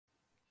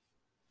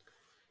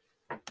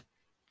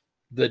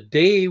The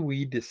day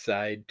we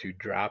decide to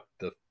drop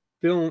the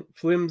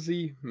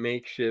flimsy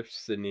makeshift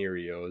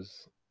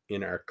scenarios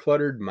in our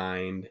cluttered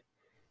mind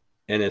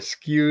and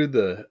eschew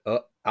the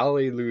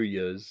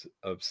alleluias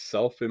of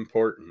self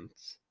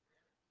importance,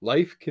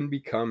 life can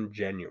become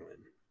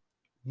genuine,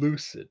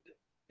 lucid,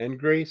 and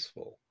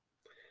graceful,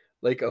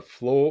 like a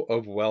flow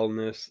of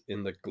wellness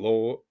in the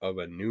glow of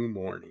a new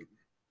morning.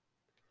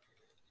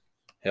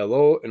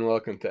 Hello, and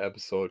welcome to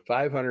episode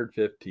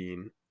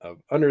 515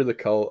 of Under the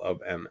Cull of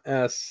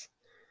MS.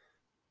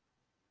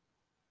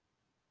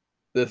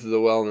 This is a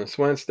Wellness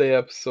Wednesday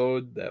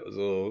episode. That was a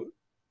little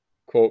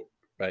quote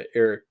by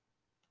Eric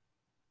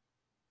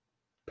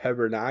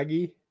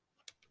Pevernaghi.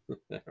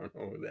 I don't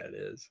know who that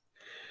is.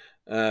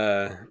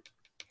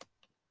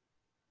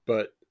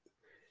 But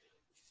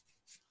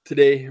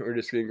today we're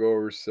just going to go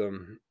over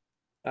some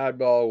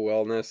oddball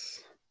wellness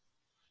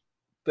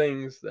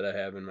things that I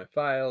have in my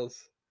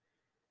files.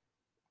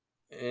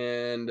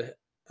 And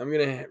I'm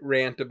going to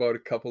rant about a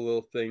couple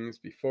little things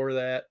before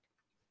that.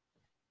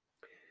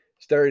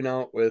 Starting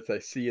out with, I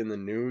see in the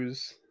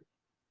news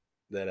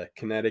that a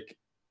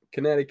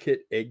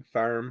Connecticut egg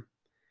farm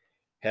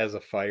has a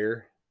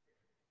fire,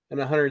 and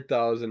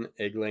 100,000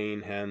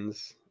 egg-laying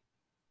hens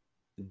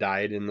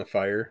died in the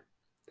fire.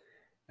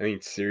 I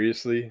mean,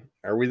 seriously?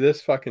 Are we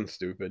this fucking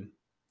stupid?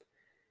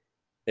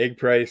 Egg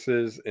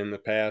prices in the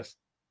past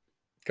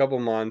couple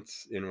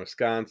months in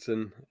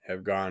Wisconsin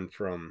have gone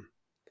from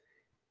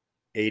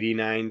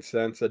 89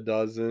 cents a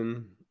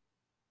dozen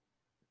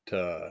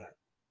to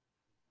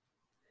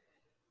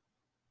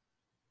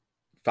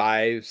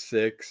 5,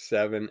 6,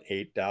 7,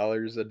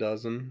 $8 a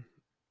dozen.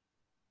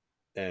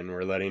 And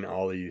we're letting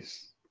all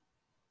these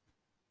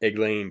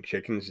egg-laying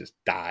chickens just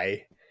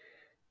die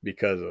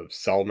because of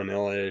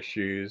salmonella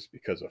issues,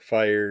 because of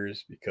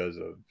fires, because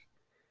of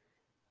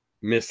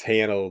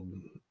mishandled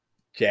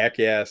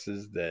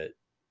jackasses that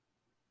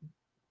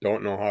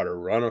don't know how to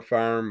run a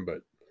farm,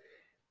 but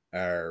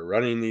are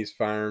running these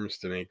farms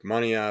to make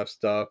money off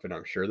stuff. And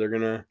I'm sure they're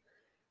going to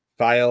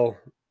file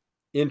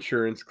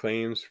insurance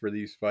claims for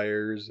these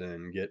fires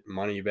and get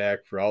money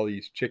back for all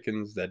these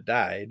chickens that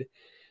died.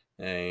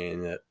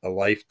 And that a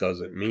life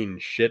doesn't mean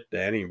shit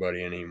to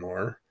anybody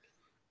anymore.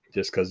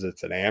 Just because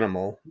it's an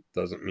animal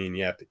doesn't mean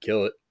you have to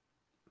kill it.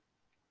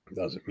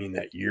 Doesn't mean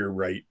that you're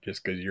right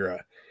just because you're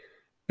a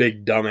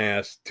big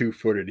dumbass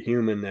 2-footed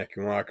human that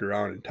can walk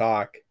around and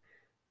talk,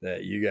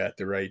 that you got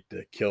the right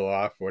to kill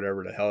off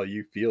whatever the hell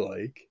you feel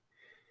like.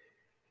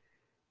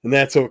 And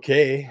that's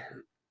okay.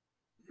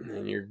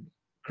 And you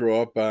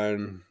grow up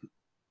on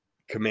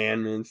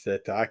commandments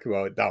that talk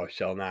about thou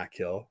shalt not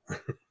kill.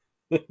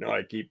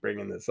 I keep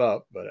bringing this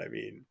up, but I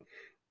mean,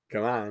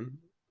 come on.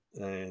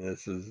 I mean,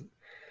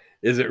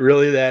 is it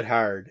really that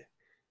hard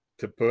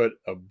to put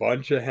a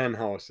bunch of hen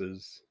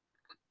houses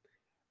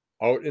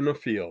out in a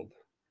field,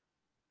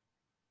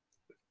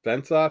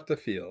 fence off the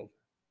field,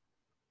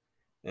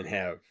 and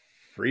have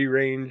free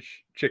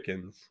range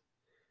chickens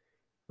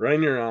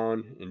running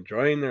around,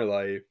 enjoying their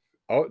life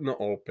out in the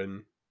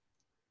open,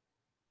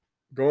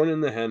 going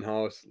in the hen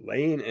house,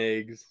 laying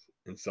eggs,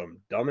 and some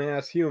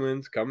dumbass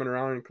humans coming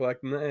around and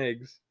collecting the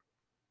eggs?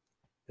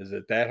 Is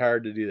it that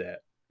hard to do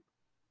that?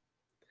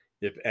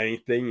 If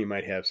anything, you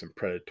might have some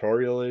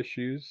predatorial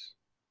issues.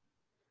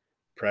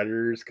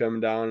 Predators come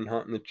down and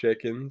hunting the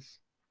chickens.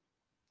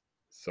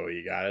 So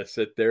you got to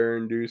sit there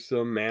and do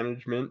some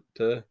management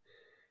to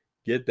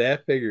get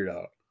that figured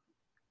out.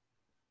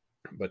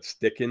 But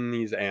sticking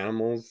these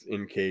animals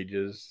in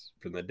cages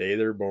from the day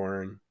they're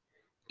born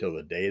till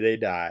the day they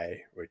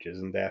die, which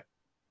isn't that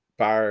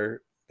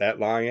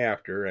long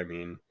after. I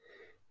mean,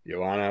 if you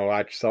want to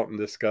watch something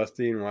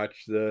disgusting,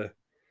 watch the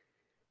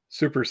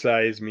Super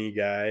Size Me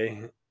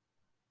guy.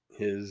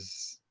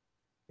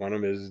 One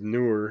of his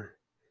newer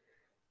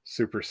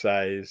super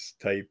size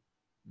type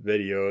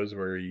videos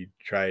where he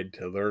tried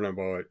to learn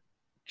about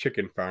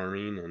chicken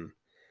farming and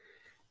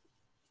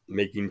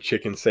making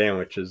chicken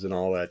sandwiches and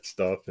all that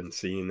stuff, and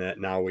seeing that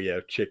now we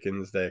have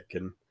chickens that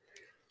can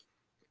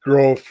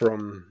grow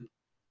from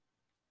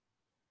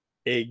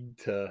egg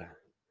to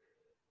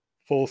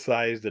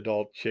full-sized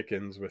adult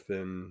chickens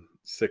within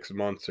 6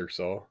 months or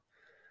so.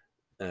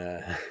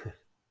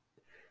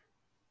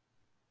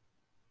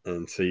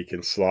 And so you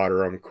can slaughter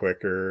them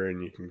quicker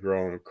and you can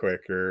grow them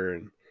quicker,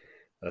 and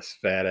us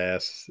fat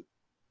ass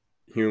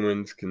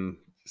humans can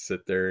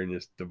sit there and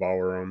just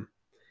devour them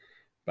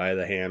by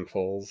the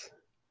handfuls.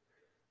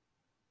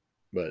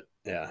 But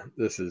yeah,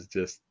 this is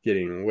just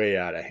getting way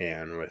out of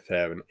hand with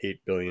having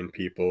 8 billion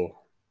people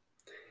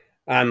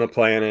on the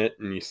planet,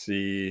 and you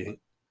see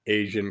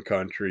Asian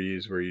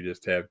countries where you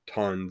just have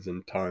tons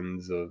and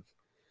tons of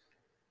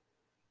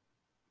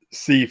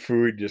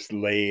seafood just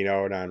laying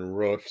out on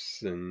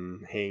roofs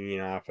and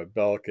hanging off of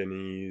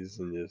balconies,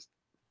 and just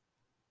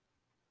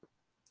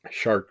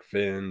shark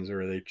fins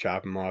where they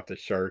chop them off the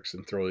sharks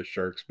and throw the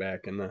sharks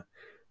back in the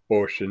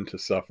ocean to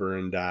suffer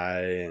and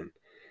die, and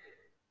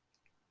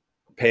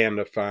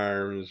panda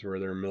farms where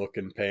they're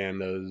milking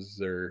pandas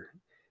or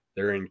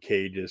they're in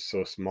cages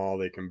so small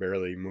they can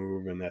barely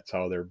move, and that's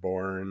how they're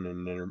born,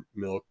 and they're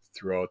milked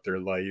throughout their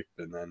life,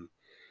 and then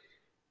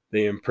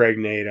they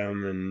impregnate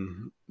them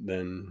and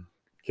then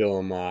kill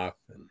them off.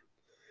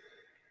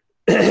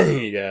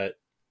 And you got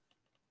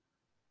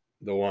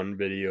the one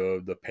video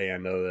of the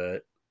panda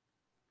that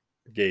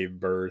gave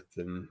birth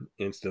and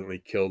instantly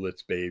killed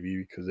its baby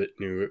because it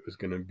knew it was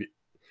going to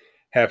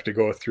have to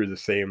go through the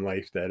same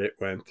life that it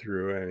went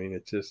through. I mean,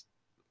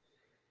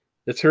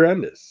 it's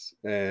horrendous,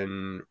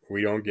 and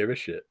we don't give a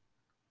shit.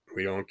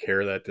 We don't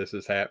care that this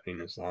is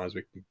happening as long as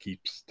we can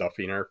keep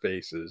stuffing our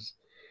faces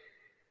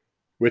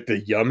with the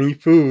yummy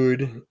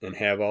food and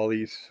have all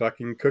these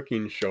fucking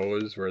cooking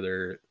shows where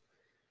they're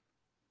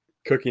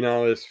cooking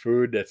all this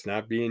food that's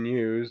not being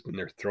used and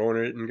they're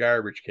throwing it in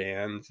garbage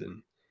cans.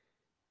 And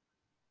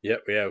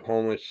yet we have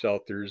homeless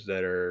shelters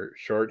that are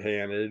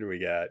shorthanded. We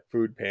got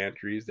food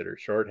pantries that are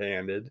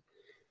shorthanded.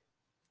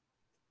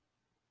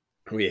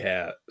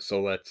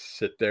 So let's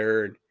sit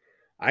there and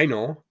I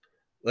know,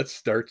 let's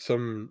start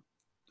some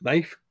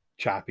knife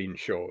chopping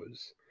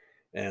shows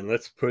and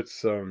let's put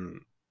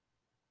some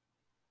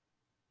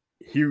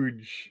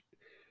huge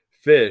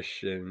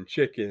fish and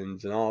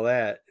chickens and all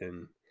that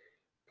and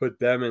put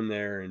them in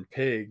there and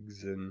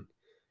pigs and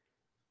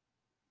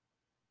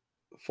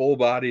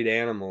full-bodied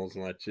animals,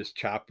 and let's just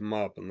chop them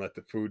up and let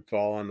the food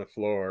fall on the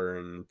floor.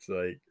 And it's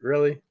like,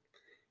 really?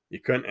 You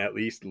couldn't at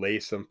least lay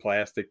some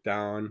plastic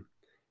down,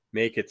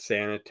 make it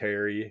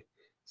sanitary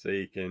so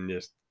you can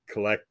just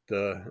collect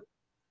the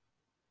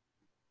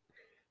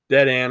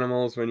dead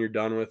animals when you're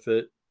done with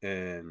it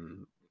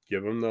and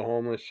give them the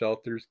homeless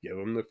shelters, give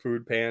them the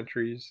food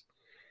pantries,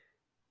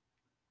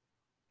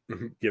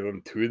 give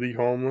them to the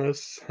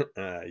homeless,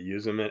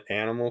 use them at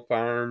animal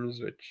farms,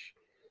 which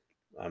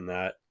I'm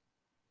not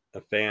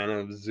a fan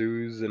of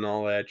zoos and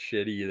all that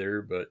shit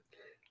either, but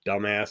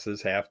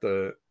dumbasses have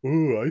to,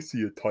 oh, I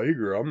see a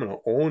tiger, I'm gonna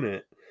own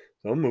it.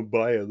 So I'm gonna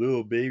buy a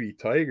little baby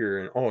tiger,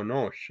 and oh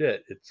no,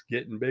 shit, it's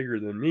getting bigger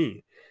than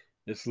me.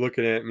 It's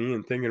looking at me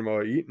and thinking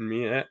about eating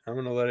me. I'm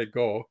gonna let it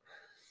go.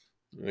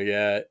 We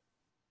got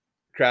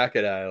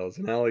crocodiles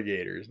and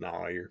alligators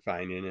now you're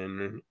finding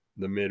in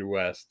the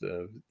Midwest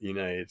of the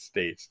United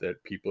States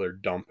that people are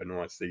dumping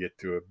once they get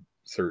to a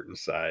certain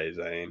size.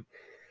 I mean,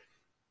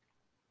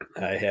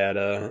 I had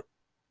a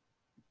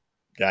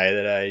guy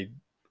that I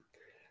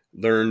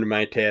learned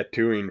my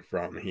tattooing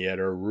from. He had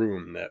a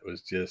room that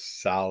was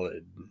just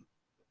solid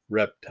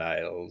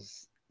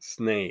reptiles,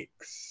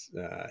 snakes.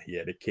 He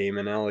had a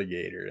Cayman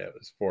alligator that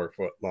was 4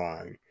 foot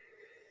long.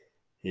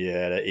 He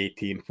had an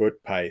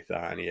 18-foot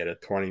python. He had a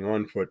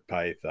 21-foot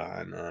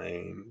python. I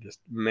mean, just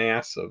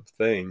massive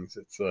things.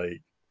 It's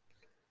like,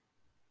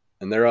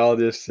 and they're all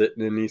just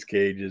sitting in these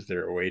cages that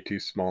are way too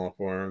small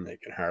for them. They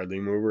can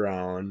hardly move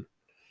around.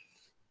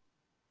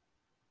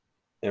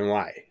 And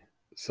why?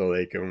 So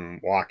they can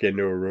walk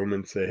into a room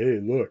and say, hey,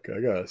 look, I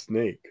got a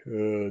snake.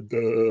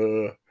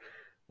 Duh.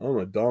 I'm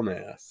a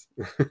dumbass.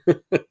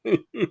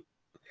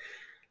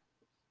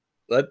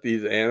 Let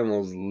these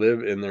animals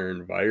live in their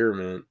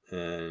environment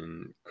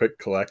and quit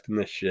collecting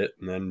the shit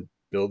and then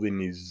building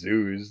these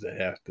zoos that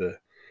have to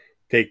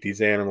take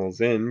these animals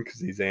in because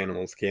these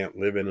animals can't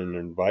live in an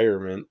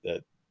environment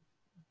that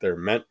they're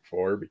meant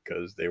for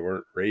because they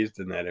weren't raised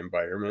in that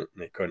environment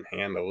and they couldn't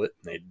handle it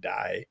and they'd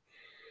die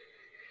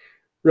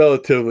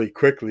relatively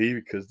quickly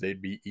because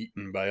they'd be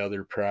eaten by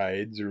other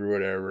prides or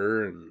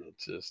whatever. And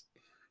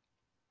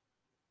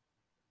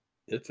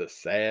it's a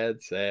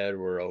sad, sad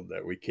world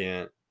that we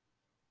can't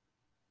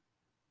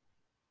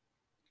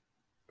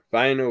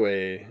find a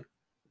way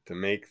to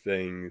make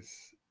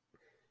things.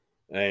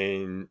 I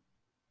mean,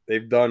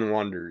 they've done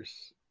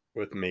wonders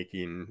with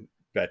making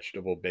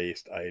vegetable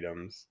based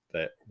items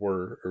that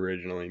were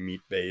originally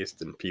meat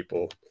based, and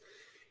people,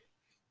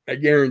 I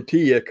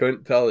guarantee you,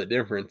 couldn't tell the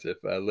difference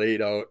if I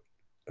laid out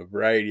a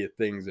variety of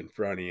things in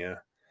front of you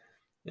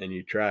and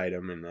you tried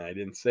them and I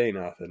didn't say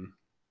nothing.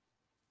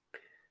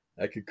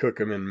 I could cook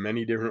them in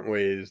many different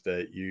ways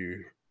that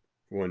you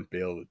wouldn't be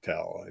able to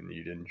tell, and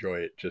you'd enjoy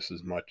it just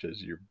as much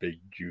as your big,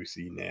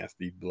 juicy,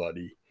 nasty,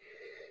 bloody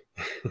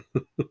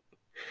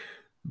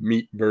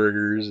meat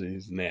burgers.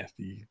 These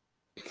nasty.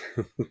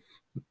 I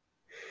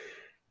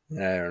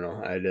don't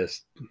know.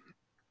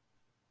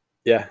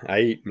 Yeah, I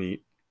eat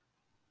meat.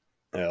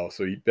 I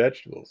also eat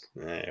vegetables.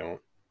 I don't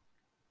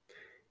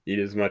eat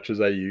as much as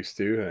I used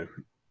to.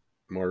 I'm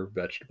more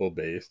vegetable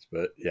based,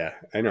 but yeah,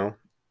 I know.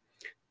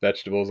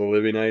 Vegetables a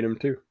living item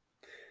too.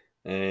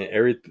 And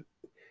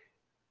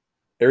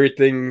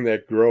everything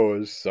that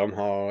grows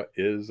somehow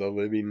is a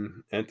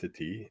living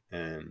entity,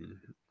 and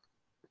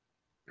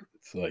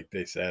it's like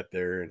they sat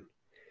there and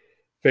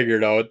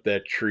figured out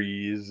that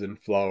trees and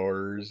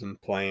flowers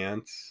and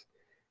plants,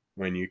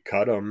 when you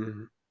cut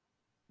them,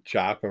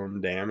 chop them,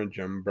 damage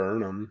them,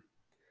 burn them,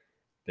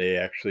 they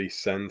actually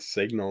send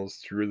signals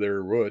through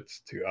their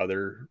roots to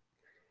other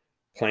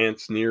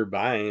plants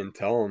nearby and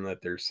tell them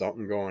that there's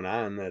something going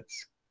on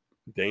that's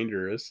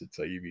dangerous. It's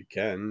like, if you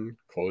can,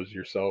 close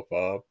yourself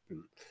up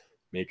and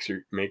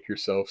make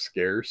yourself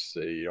scarce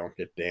so you don't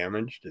get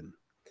damaged. And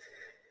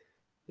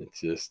It's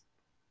just,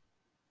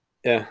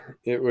 yeah,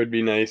 it would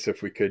be nice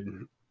if we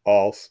could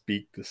all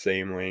speak the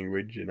same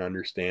language and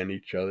understand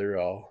each other,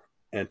 all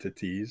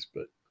entities,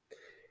 but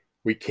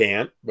we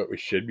can't, but we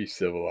should be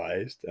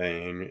civilized.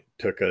 And it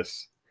took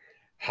us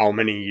how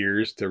many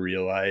years to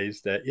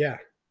realize that, yeah,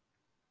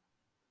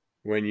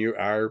 when you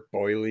are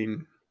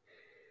boiling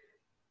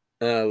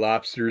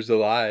lobsters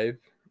alive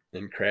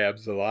and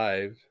crabs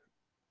alive,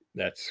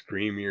 that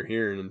scream you're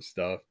hearing and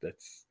stuff,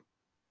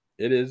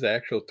 it is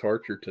actual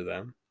torture to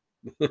them.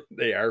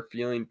 They are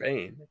feeling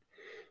pain.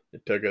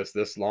 It took us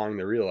this long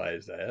to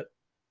realize that.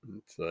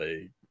 It's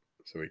like,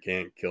 so we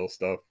can't kill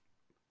stuff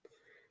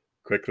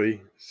quickly,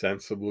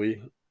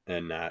 sensibly,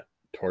 and not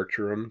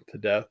torture them to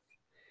death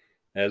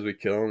as we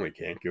kill them. We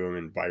can't give them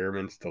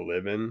environments to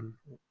live in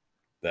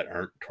that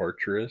aren't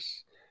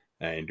torturous.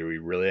 And do we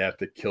really have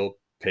to kill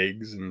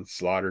pigs and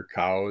slaughter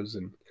cows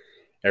and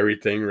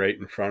everything right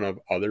in front of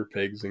other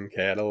pigs and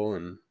cattle?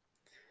 And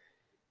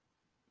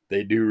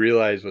they do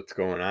realize what's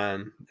going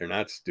on. They're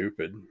not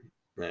stupid.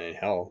 I mean,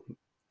 hell,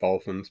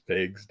 dolphins,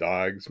 pigs,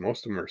 dogs,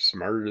 most of them are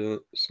smarter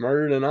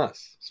than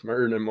us,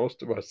 smarter than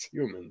most of us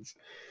humans.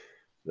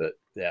 But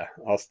yeah,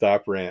 I'll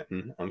stop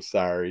ranting. I'm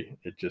sorry.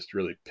 It just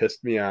really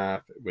pissed me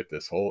off with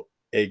this whole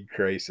egg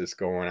crisis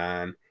going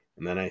on.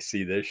 And then I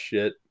see this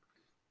shit.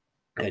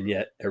 And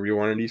yet, every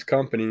one of these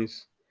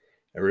companies,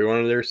 every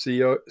one of their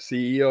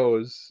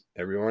CEOs,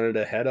 every one of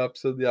the head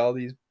ups of all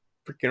these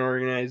freaking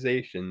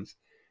organizations,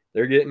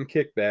 they're getting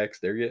kickbacks.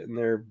 They're getting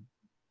their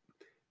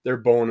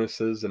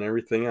bonuses and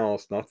everything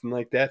else. Nothing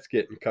like that's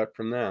getting cut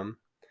from them.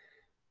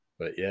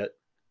 But yet,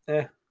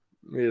 we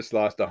just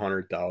lost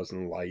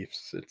 100,000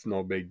 lives. It's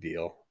no big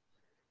deal.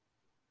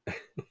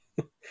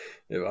 If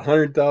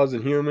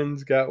 100,000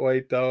 humans got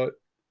wiped out,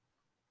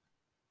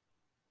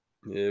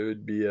 it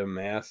would be a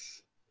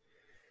mass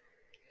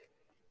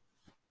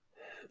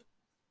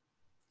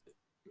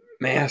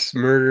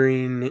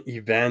murdering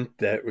event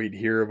that we'd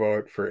hear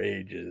about for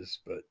ages.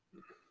 But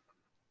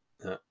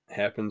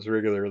happens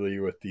regularly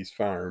with these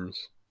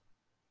farms.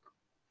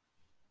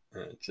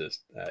 I'm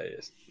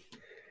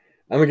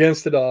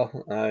against it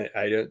all.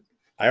 I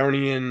don't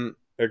even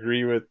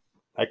agree with.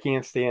 I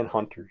can't stand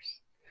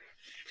hunters.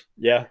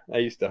 Yeah, I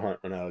used to hunt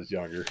when I was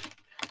younger,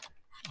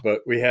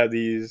 but we have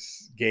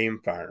these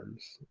game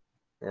farms,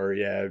 or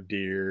you have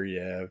deer, you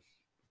have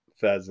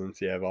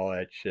pheasants, you have all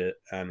that shit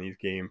on these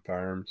game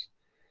farms.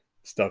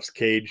 Stuff's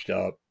caged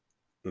up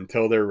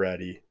until they're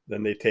ready.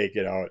 Then they take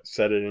it out,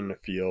 set it in the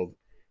field.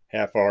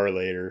 Half hour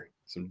later,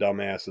 some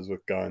dumbasses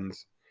with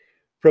guns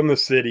from the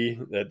city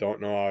that don't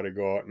know how to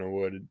go out in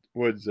the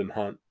woods and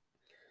hunt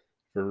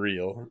for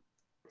real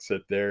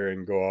sit there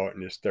and go out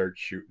and just start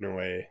shooting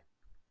away,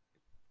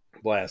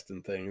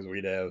 blasting things.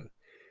 We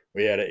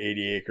had an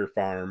 80-acre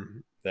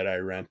farm that I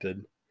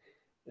rented,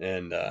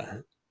 and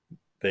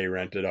they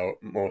rented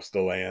out most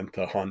of the land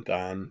to hunt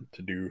on,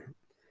 to do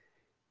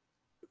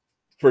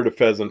for the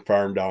pheasant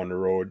farm down the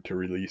road, to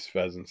release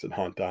pheasants and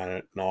hunt on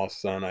it. And all of a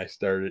sudden, I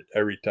started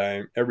every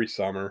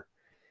summer,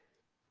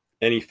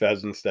 any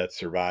pheasants that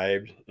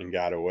survived and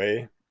got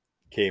away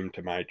came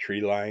to my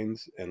tree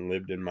lines and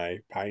lived in my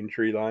pine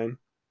tree line.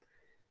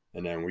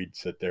 And then we'd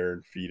sit there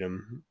and feed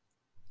them,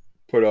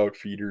 put out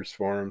feeders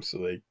for them so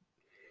they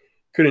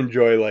could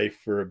enjoy life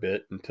for a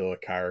bit until a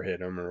car hit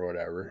them or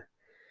whatever.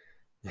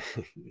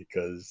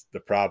 Because the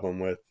problem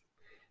with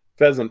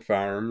pheasant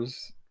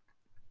farms,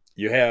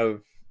 you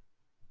have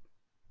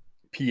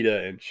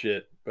PETA and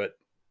shit, but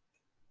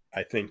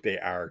I think they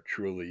are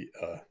truly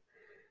a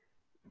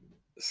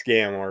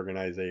scam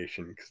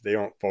organization because they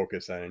don't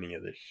focus on any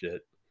of this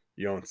shit.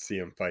 You don't see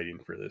them fighting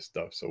for this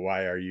stuff. So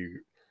why are you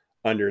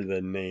under the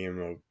name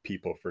of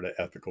people for the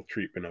ethical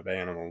treatment of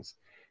animals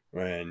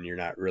when you're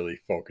not really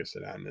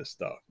focusing on this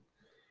stuff?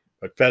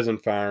 But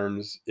pheasant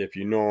farms, if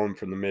you know them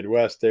from the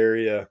Midwest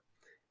area,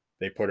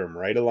 they put them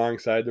right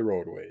alongside the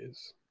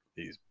roadways.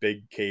 These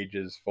big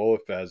cages full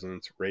of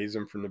pheasants, raise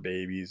them from the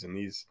babies in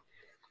these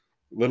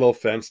little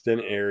fenced in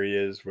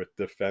areas with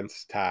the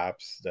fence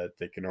tops that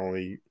they can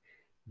only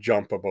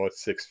jump about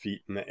 6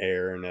 feet in the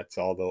air, and that's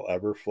all they'll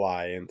ever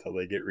fly until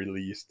they get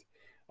released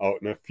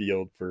out in a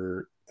field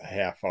for a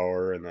half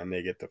hour, and then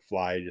they get to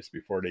fly just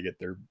before they get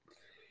their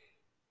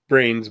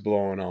brains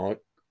blown out.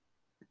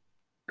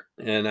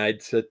 And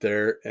I'd sit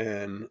there,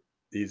 and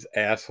these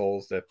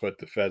assholes that put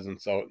the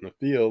pheasants out in the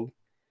field,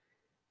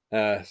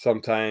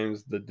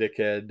 sometimes the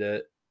dickhead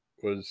that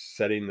was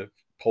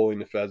pulling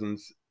the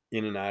pheasants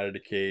in and out of the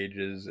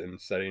cages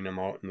and setting them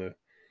out in the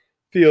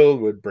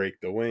field would break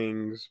the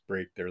wings,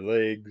 break their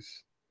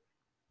legs,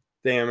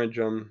 damage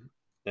them,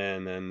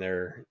 and then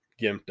they're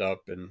gimped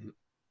up and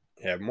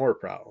have more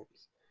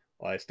problems.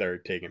 Well, I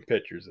started taking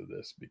pictures of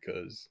this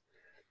because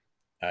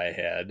I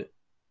had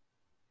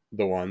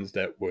the ones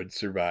that would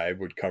survive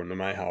would come to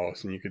my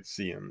house and you could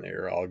see them. They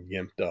were all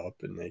gimped up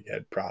and they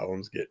had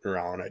problems getting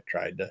around. I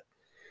tried to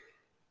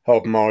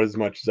help them out as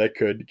much as I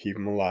could to keep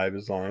them alive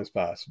as long as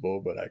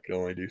possible, but I could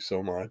only do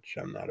so much.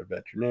 I'm not a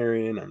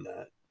veterinarian. I'm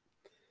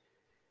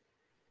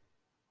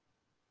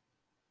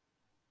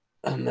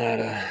not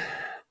a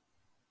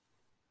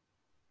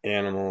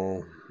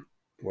animal,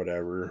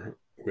 whatever,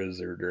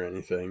 wizard or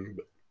anything.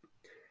 But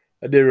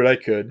I did what I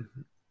could,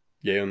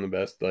 gave them the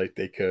best like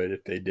they could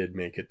if they did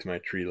make it to my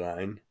tree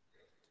line.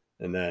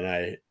 And then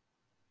I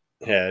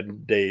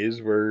had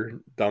days where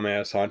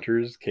dumbass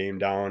hunters came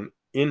down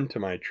into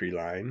my tree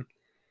line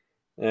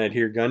and I'd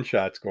hear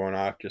gunshots going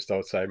off just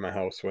outside my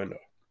house window.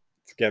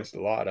 It's against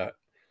the law to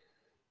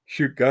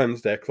shoot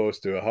guns that close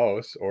to a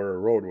house or a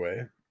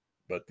roadway,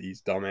 but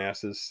these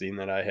dumbasses seen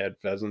that I had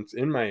pheasants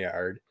in my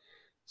yard,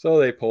 so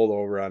they pulled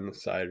over on the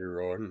side of the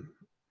road and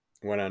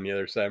went on the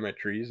other side of my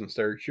trees and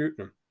started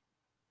shooting them.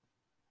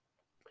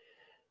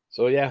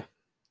 So yeah,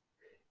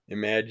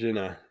 imagine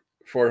a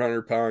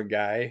 400-pound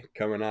guy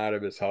coming out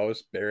of his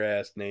house bare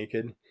ass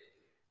naked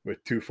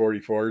with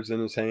 244s in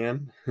his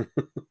hand,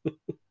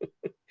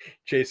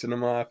 chasing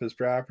him off his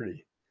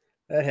property.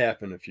 That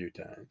happened a few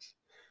times.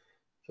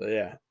 So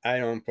yeah, I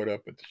don't put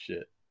up with the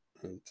shit.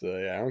 And so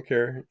yeah, I don't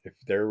care if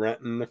they're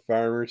renting the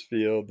farmer's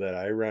field that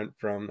I rent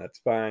from. That's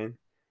fine.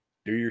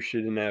 Do your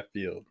shit in that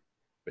field.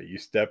 But you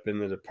step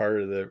into the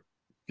part of the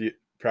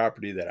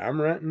property that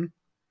I'm renting,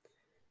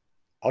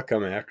 I'll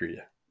come after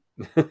you.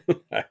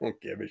 I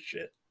don't give a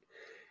shit.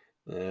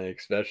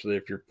 Especially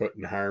if you're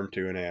putting harm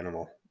to an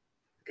animal.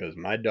 Because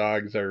my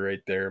dogs are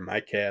right there. My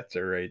cats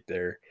are right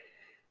there.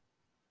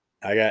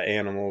 I got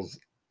animals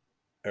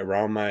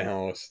around my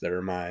house that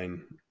are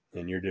mine.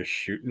 And you're just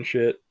shooting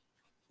shit.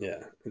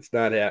 Yeah, it's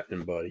not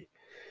happening, buddy.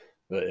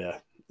 But yeah,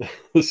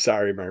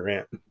 sorry, my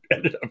rant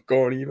ended up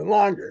going even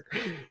longer.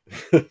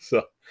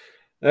 So,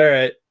 all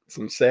right,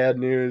 some sad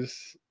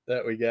news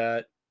that we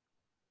got.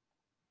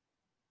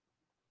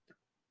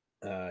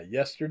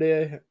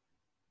 Yesterday,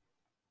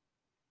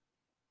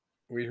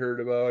 we heard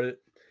about it,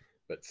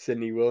 but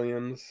Cindy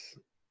Williams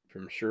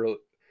from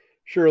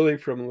Shirley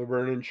from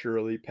Laverne and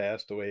Shirley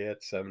passed away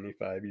at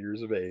 75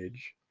 years of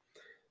age.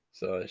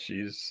 So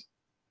she's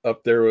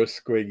up there with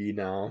Squiggy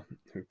now,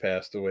 who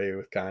passed away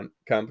with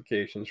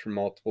complications from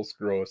multiple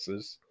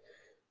sclerosis.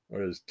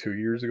 What is it, 2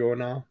 years ago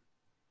now?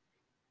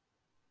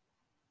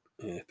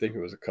 Yeah, I think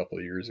it was a couple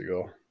of years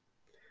ago.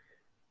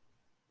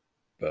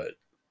 But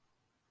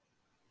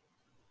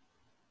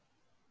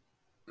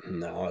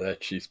now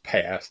that she's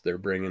passed, they're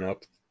bringing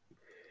up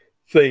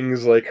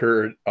things like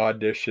her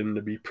audition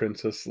to be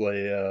Princess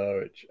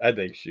Leia, which I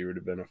think she would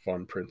have been a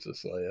fun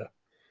Princess Leia.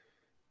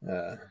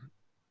 Uh,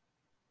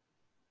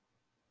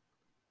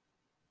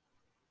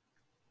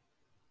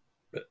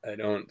 but I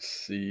don't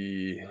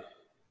see.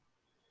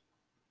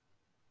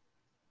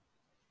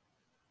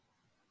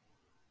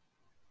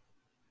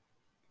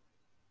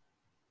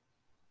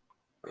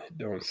 I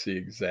don't see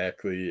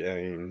exactly. I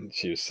mean,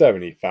 she was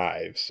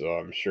 75, so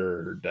I'm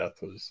sure her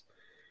death was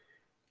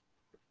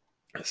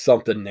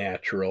something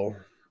natural.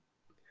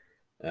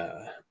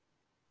 Uh,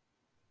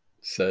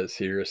 says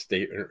here a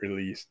statement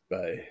released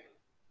by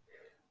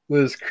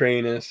Liz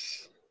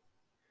Cranus.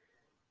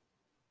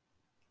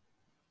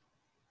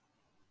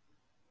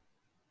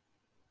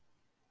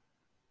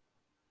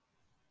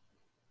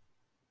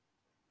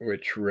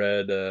 Which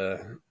read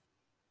that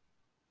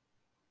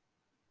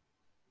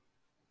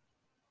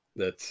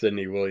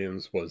Cindy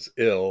Williams was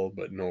ill,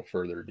 but no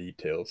further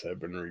details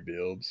have been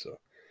revealed. So,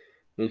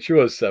 and she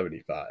was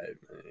 75.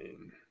 I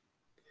mean,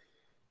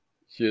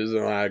 she was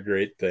in a lot of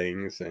great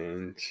things,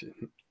 and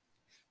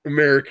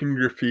American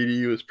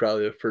Graffiti was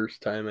probably the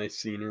first time I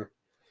seen her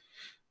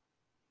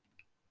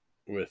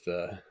with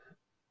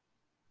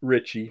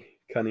Richie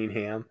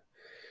Cunningham.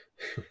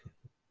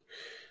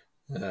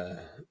 uh,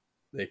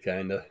 they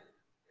kind of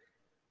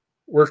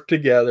worked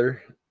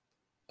together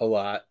a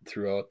lot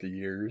throughout the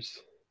years.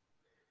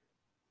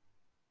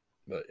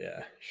 But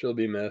yeah, she'll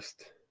be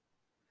missed.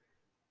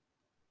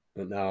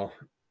 But now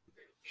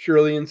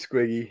Shirley and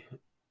Squiggy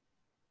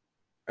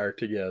are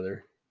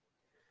together.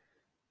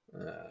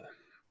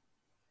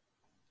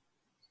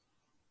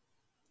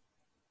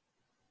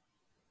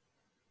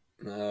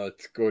 Now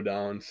let's go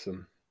down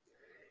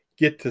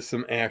get to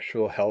some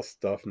actual health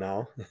stuff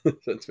now,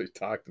 since we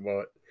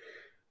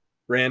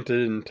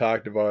ranted and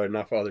talked about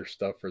enough other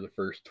stuff for the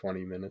first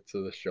 20 minutes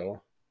of the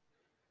show.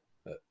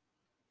 But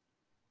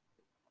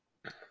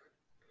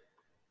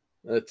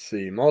let's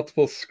see.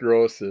 Multiple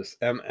sclerosis,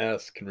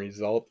 MS, can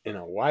result in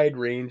a wide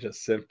range of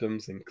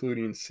symptoms,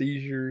 including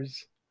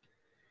seizures,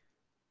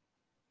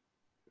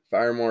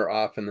 far more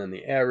often than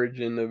the average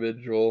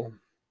individual.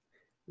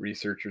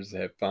 Researchers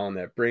have found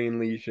that brain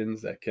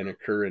lesions that can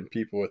occur in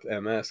people with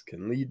MS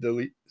can lead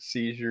to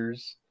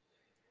seizures.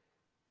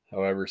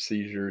 However,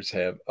 seizures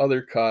have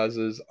other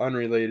causes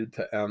unrelated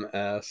to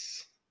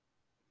MS.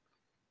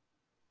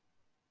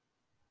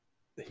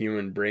 The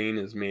human brain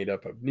is made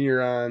up of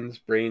neurons,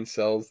 brain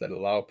cells that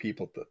allow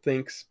people to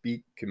think,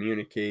 speak,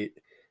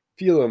 communicate,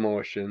 feel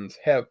emotions,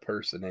 have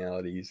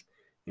personalities,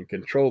 and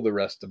control the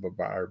rest of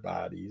our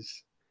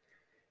bodies.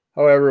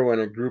 However, when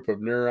a group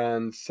of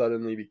neurons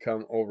suddenly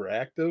become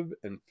overactive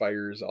and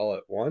fires all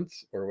at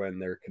once, or when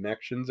their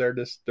connections are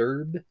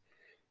disturbed,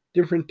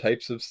 different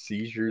types of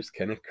seizures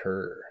can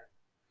occur.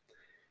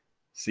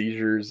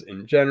 Seizures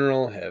in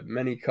general have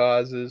many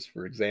causes.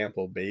 For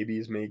example,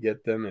 babies may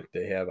get them if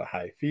they have a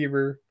high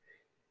fever.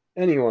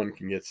 Anyone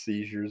can get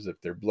seizures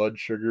if their blood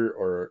sugar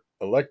or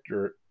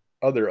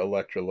other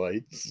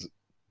electrolytes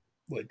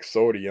like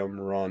sodium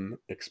run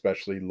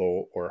especially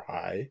low or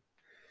high.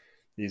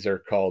 These are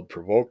called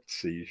provoked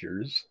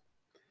seizures,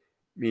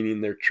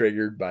 meaning they're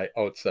triggered by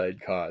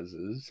outside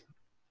causes.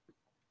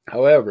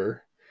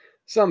 However,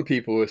 some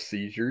people with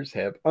seizures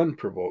have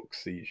unprovoked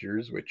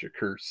seizures, which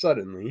occur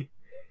suddenly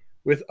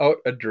without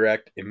a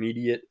direct,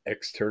 immediate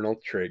external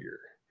trigger.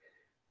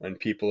 When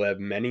people have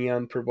many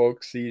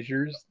unprovoked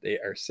seizures, they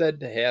are said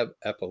to have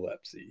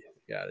epilepsy.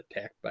 Got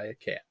attacked by a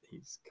cat.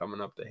 He's coming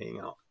up to hang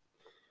out.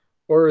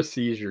 Or a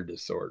seizure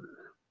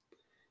disorder.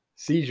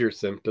 Seizure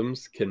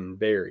symptoms can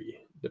vary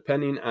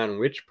depending on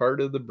which part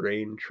of the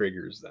brain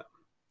triggers them.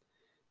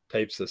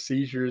 Types of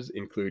seizures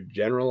include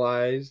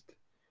generalized,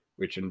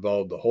 which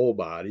involve the whole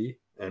body,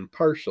 and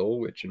partial,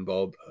 which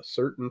involve a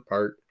certain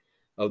part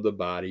of the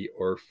body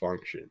or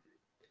function.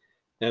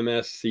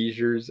 MS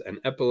seizures and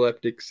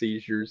epileptic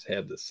seizures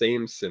have the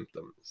same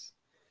symptoms.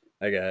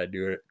 I gotta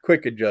do a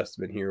quick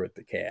adjustment here with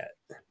the cat.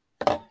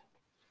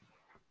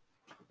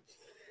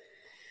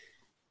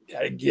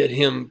 Gotta get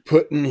him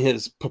putting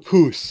his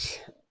papoose.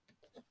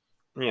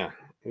 Yeah,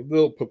 a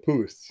little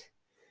papoose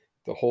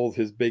to hold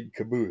his big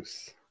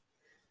caboose.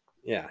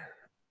 Yeah,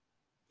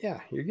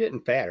 you're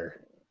getting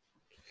fatter.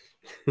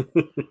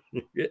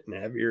 You're getting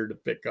heavier to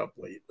pick up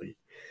lately.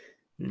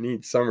 You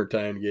need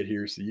summertime to get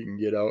here so you can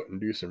get out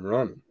and do some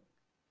running.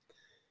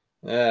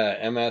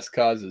 MS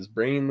causes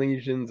brain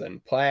lesions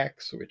and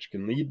plaques, which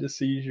can lead to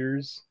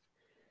seizures.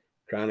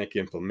 Chronic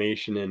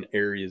inflammation in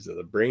areas of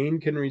the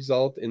brain can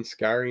result in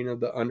scarring of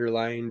the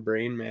underlying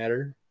brain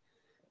matter.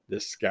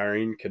 This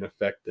scarring can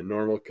affect the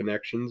normal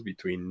connections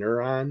between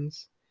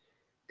neurons,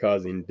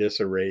 causing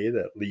disarray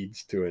that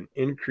leads to an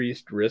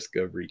increased risk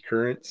of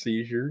recurrent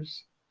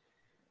seizures.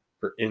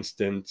 For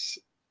instance,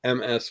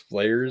 MS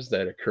flares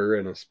that occur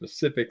in a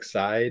specific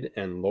side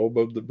and lobe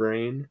of the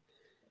brain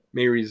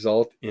may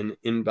result in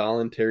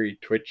involuntary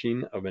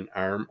twitching of an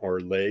arm or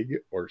leg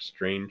or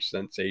strange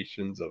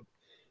sensations of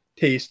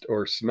taste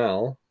or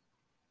smell,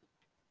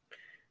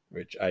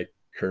 which I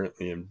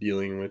currently am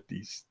dealing with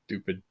these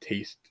stupid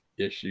taste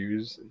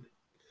issues.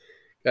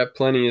 Got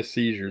plenty of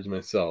seizures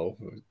myself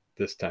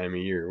this time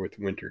of year with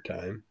winter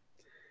time.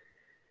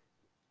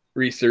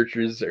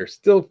 Researchers are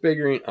still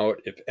figuring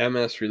out if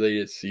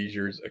MS-related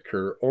seizures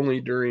occur only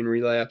during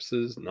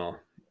relapses. No,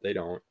 they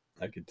don't.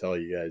 I can tell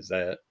you guys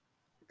that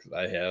because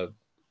I have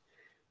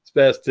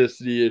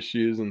spasticity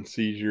issues and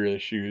seizure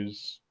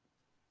issues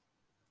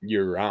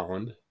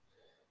year-round.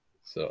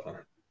 So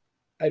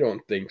I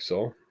don't think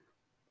so.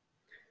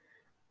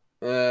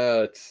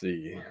 Let's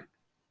see.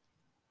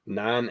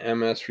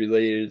 Non-MS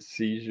related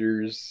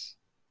seizures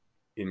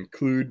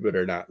include but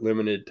are not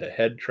limited to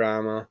head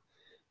trauma,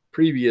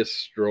 previous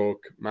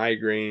stroke,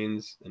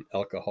 migraines, and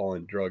alcohol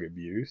and drug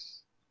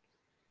abuse.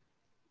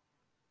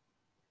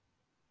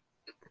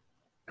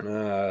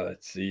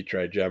 Let's see.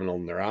 Trigeminal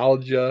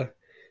neuralgia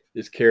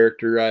is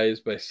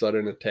characterized by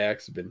sudden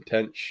attacks of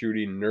intense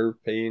shooting nerve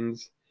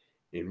pains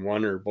in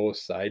one or both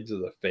sides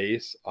of the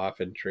face,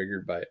 often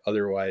triggered by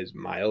otherwise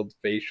mild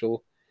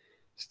facial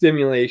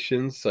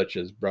stimulations such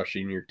as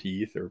brushing your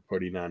teeth or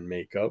putting on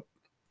makeup,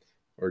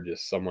 or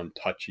just someone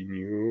touching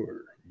you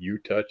or you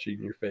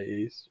touching your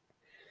face.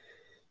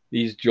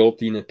 These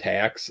jolting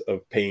attacks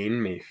of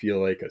pain may feel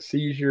like a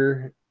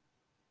seizure,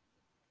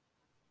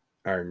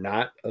 are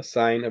not a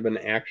sign of an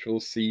actual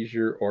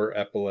seizure or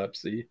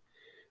epilepsy.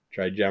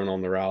 Trigeminal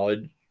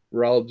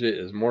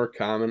neuralgia is more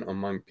common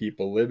among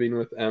people living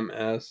with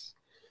MS.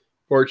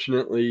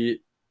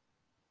 Fortunately,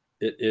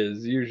 it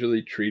is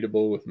usually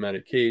treatable with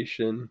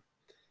medication.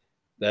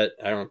 That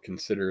I don't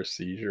consider a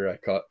seizure. I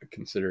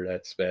consider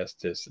that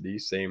spasticity.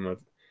 Same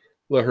with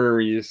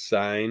Lahiri's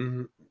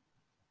sign,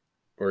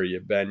 where you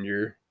bend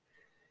your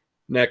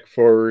neck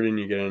forward and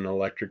you get an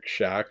electric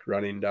shock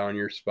running down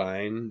your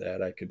spine.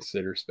 That I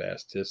consider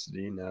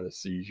spasticity, not a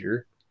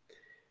seizure.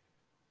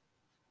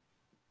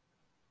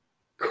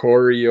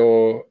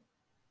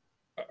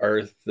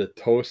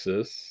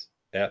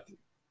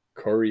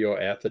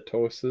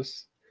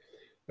 Chorioathetosis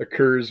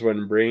occurs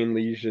when brain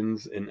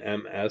lesions in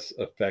MS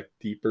affect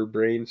deeper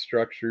brain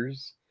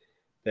structures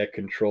that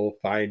control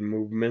fine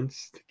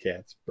movements. The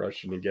cat's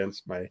brushing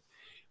against my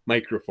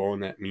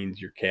microphone. That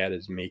means your cat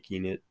is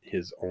making it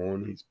his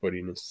own. He's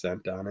putting his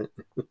scent on it.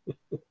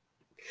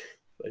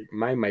 Like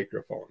my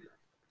microphone.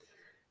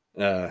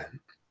 But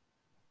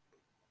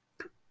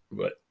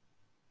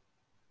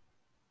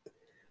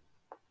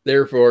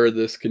therefore,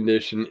 this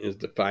condition is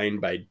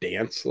defined by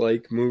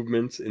dance-like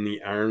movements in the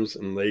arms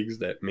and legs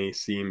that may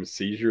seem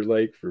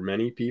seizure-like for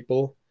many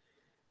people.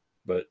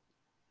 But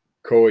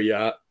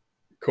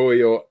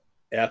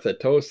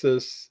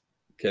chorioathetosis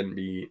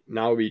can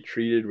now be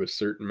treated with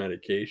certain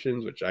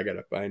medications, which I got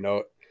to find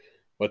out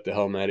what the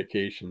hell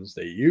medications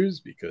they use,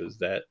 because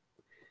that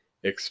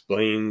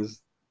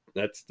explains,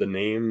 that's the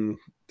name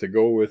to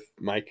go with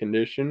my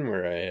condition,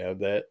 where I have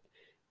that,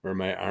 where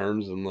my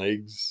arms and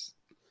legs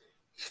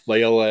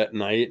flail at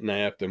night and I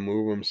have to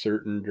move them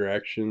certain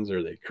directions,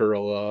 or they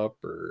curl up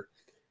or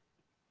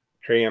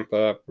cramp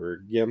up or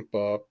gimp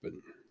up,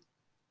 and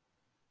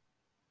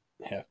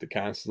have to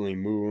constantly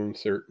move them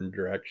certain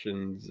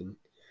directions and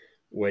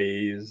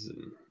ways,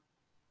 and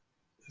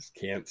just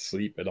can't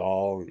sleep at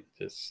all. And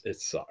just, it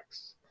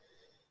sucks.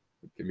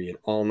 It can be an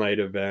all-night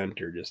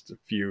event or just a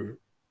few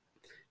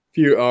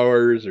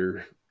hours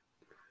or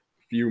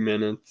few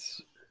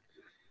minutes.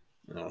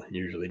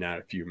 Usually not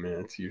a few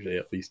minutes, usually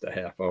at least a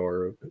half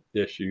hour of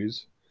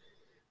issues.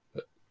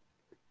 But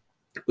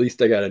at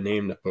least I got a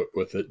name to put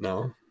with it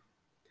now.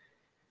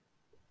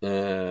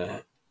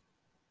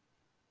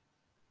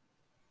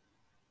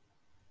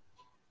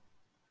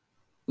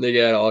 They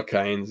got all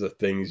kinds of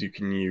things you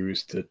can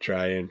use to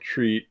try and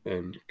treat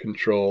and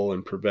control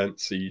and prevent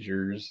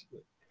seizures.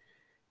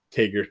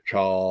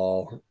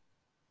 Tegretol,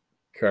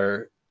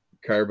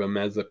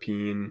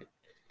 carbamazepine,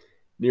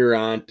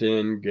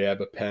 Neurontin,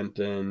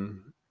 gabapentin.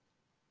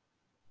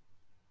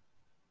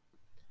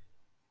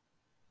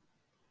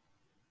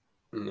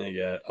 And they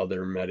got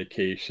other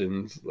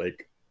medications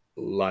like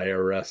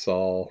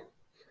Lioresal,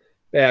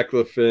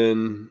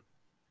 baclofen,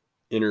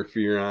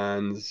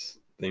 interferons,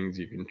 things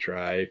you can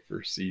try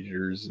for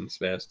seizures and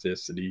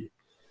spasticity.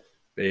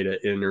 Beta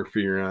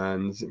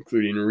interferons,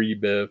 including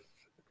Rebif,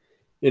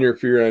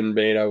 interferon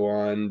beta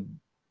 1,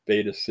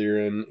 beta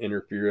serin,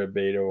 interferon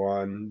beta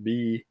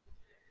 1b,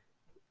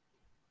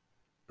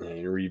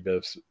 and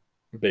Rebif's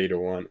beta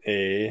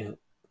 1a.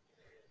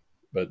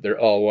 But they're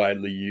all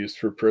widely used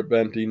for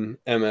preventing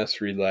MS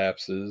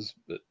relapses.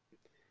 But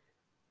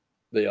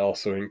they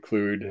also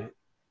include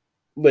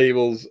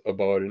labels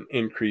about an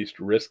increased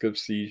risk of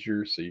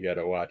seizure, so you got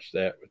to watch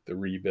that with the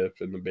Rebif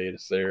and the beta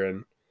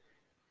serin.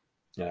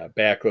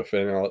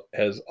 Baclofen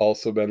has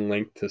also been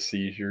linked to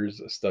seizures.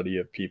 A study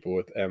of people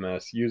with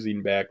MS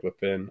using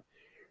baclofen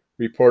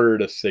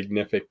reported a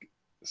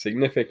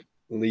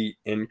significantly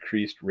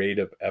increased rate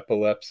of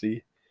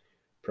epilepsy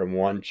from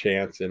 1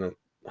 chance in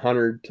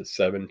 100 to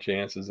 7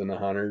 chances in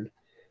 100.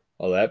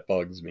 Well, that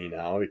bugs me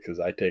now because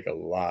I take a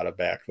lot of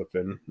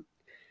baclofen.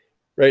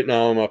 Right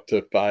now I'm up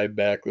to 5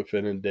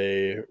 baclofen a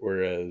day,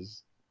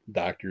 whereas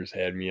doctors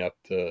had me up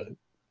to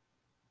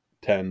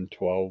 10,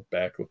 12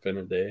 baclofen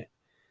a day.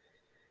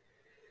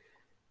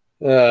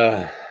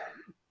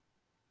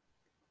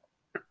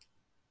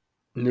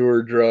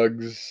 Newer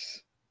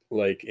drugs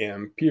like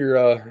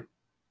Ampira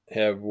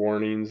have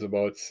warnings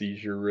about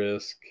seizure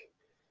risk.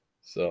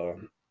 So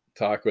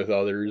talk with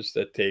others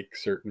that take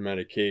certain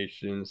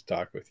medications,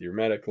 talk with your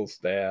medical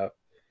staff,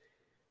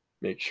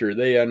 make sure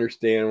they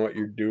understand what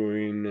you're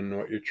doing and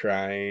what you're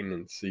trying,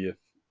 and see if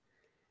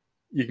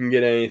you can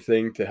get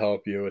anything to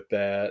help you with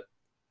that.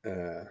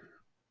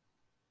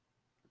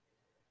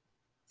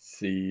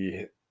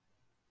 See,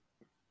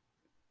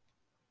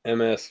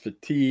 MS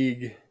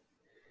fatigue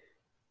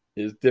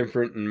is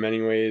different in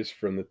many ways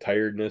from the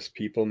tiredness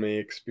people may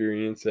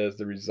experience as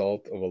the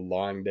result of a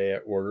long day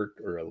at work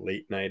or a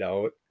late night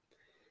out.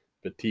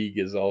 Fatigue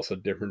is also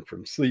different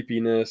from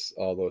sleepiness.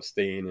 Although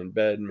staying in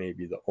bed may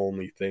be the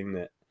only thing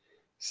that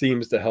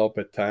seems to help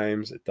at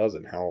times, it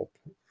doesn't help.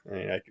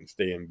 I can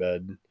stay in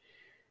bed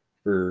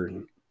for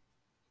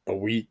a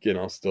week and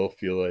I'll still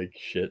feel like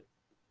shit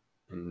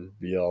and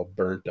be all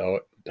burnt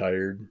out and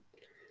tired.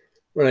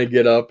 When I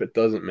get up, it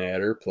doesn't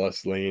matter.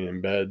 Plus, laying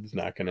in bed's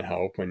not going to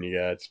help when you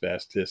got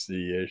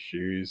spasticity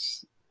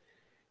issues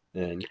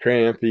and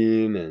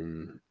cramping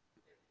and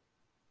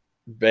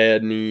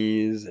bad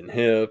knees and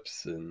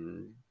hips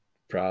and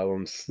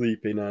problems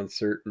sleeping on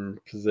certain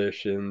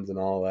positions and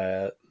all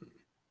that.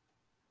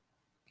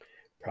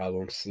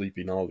 Problems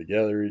sleeping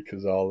altogether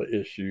because of all the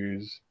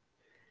issues.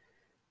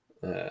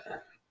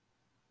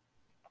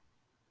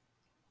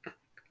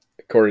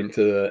 According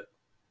to the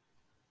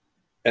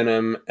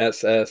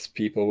NMSS,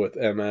 people with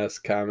MS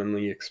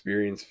commonly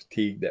experience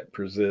fatigue that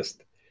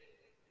persists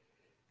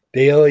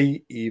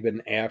daily,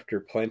 even after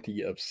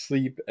plenty of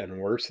sleep, and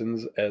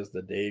worsens as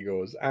the day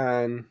goes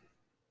on.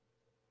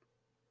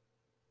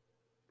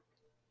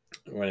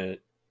 When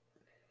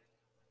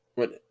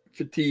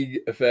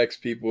fatigue affects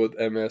people with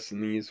MS in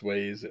these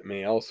ways, it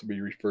may also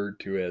be referred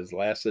to as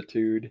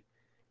lassitude.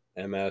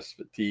 MS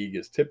fatigue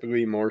is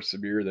typically more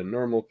severe than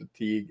normal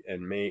fatigue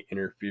and may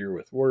interfere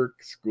with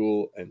work,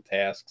 school, and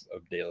tasks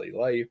of daily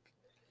life.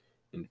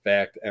 In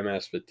fact,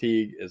 MS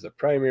fatigue is a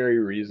primary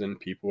reason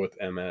people with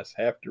MS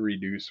have to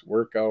reduce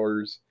work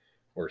hours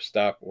or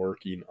stop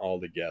working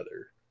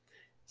altogether.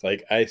 It's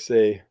like I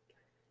say,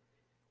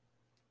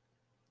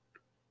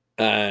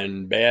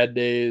 on bad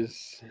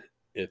days,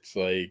 it's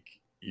like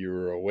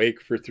you're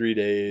awake for 3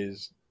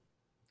 days,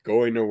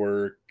 going to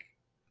work,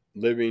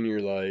 living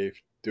your life,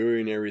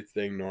 doing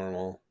everything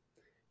normal.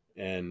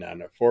 And on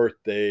the 4th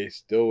day,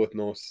 still with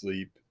no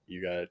sleep,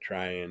 you got to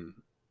try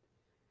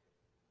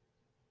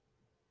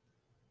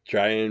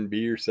and be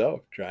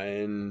yourself, try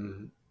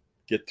and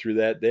get through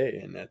that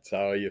day. And that's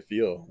how you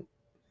feel.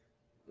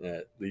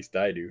 At least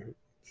I do.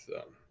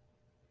 So,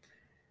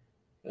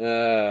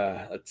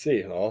 let's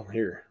see. Well,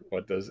 here,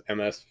 what does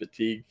MS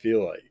fatigue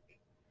feel like?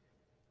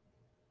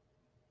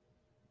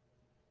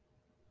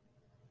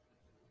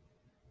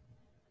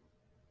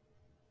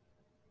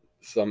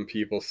 Some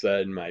people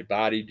said my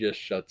body just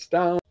shuts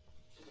down.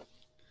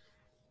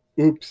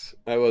 Oops,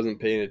 I wasn't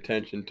paying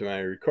attention to my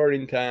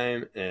recording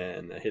time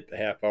and I hit the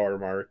half-hour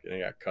mark and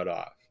I got cut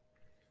off.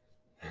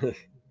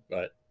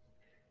 But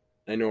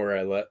I know where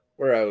I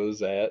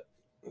was at.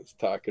 I was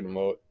talking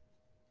about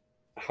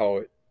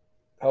how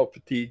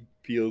fatigue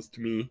feels to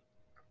me.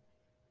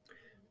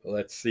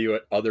 Let's see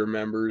what other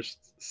members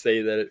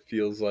say that it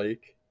feels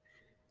like.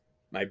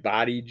 My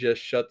body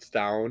just shuts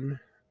down,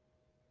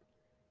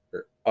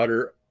 or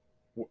utter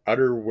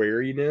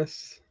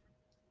weariness.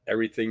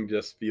 Everything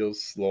just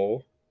feels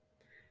slow,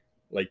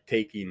 like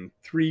taking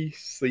 3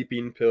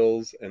 sleeping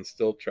pills and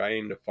still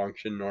trying to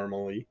function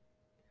normally.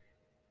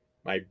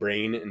 My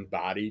brain and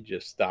body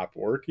just stop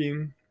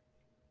working.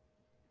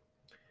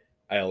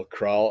 I'll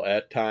crawl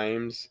at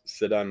times,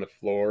 sit on the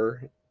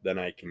floor, then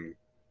I can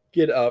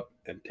get up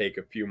and take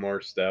a few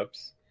more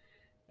steps.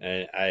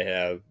 And I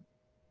have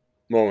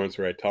moments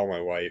where I tell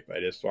my wife I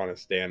just want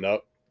to stand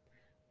up,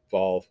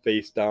 fall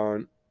face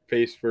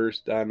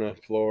first on the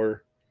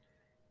floor,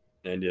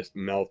 and just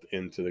melt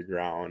into the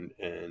ground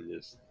and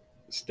just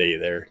stay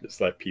there. Just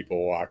let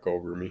people walk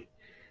over me.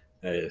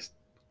 I just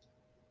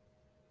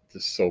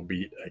so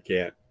beat. I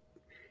can't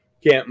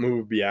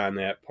move beyond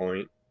that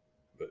point.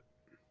 But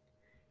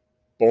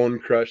bone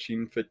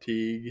crushing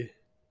fatigue,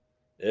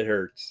 it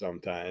hurts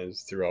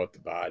sometimes throughout the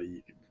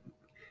body.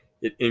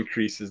 It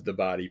increases the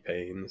body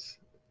pains.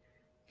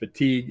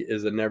 Fatigue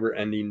is a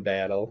never-ending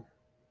battle.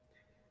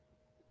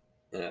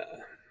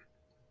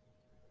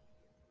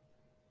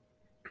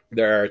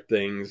 There are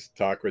things,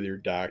 talk with your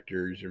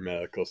doctors, your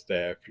medical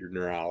staff, your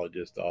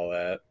neurologist, all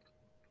that.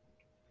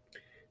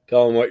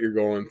 Tell them what you're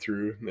going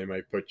through. They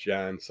might put you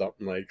on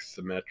something like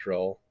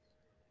Symetrol,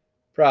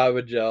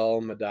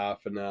 Provigel,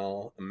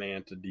 Modafinil,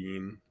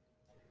 Amantadine,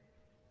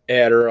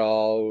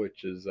 Adderall,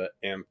 which is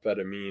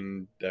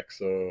amphetamine,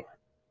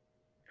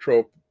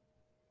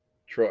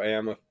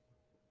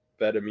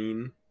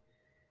 dextroamphetamine,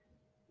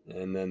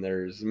 and then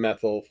there's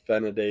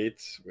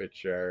methylphenidates,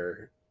 which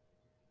are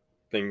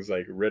things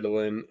like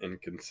Ritalin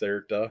and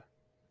Concerta.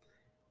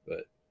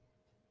 But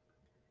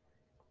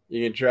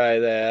you can try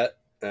that.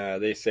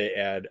 They say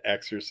add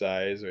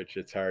exercise, which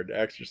it's hard to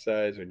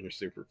exercise when you're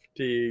super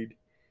fatigued.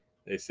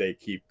 They say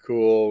keep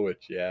cool,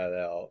 which, yeah,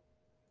 that'll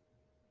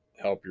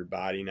help your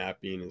body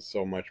not being in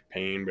so much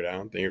pain, but I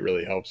don't think it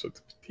really helps with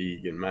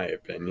fatigue, in my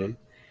opinion.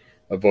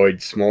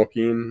 Avoid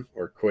smoking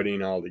or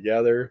quitting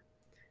altogether.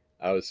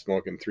 I was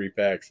smoking 3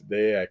 packs a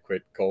day. I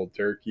quit cold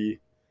turkey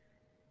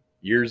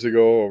years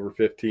ago, over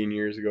 15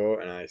 years ago,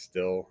 and I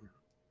still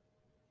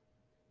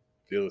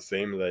feel the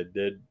same as I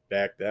did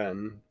back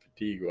then,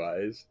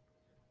 fatigue-wise.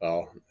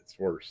 Well, it's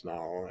worse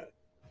now.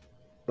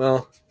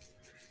 Well,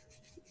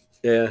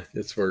 yeah,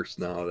 it's worse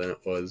now than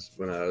it was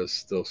when I was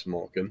still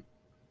smoking.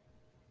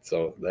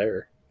 So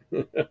there.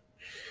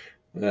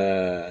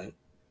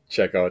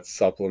 Check out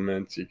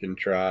supplements you can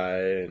try,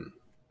 and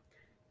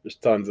there's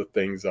tons of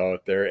things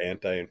out there.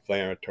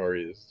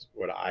 Anti-inflammatory is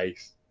what I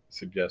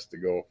suggest to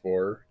go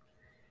for.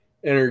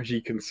 Energy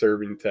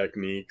conserving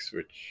techniques,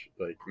 which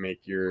like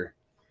make your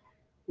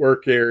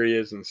work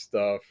areas and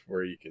stuff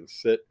where you can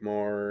sit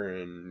more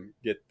and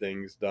get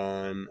things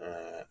done.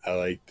 I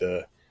like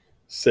to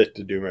sit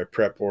to do my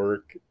prep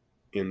work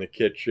in the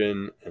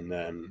kitchen and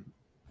then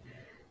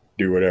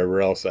do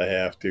whatever else I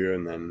have to,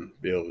 and then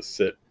be able to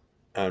sit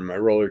on my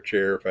roller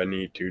chair if I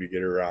need to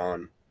get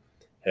around.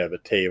 Have a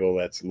table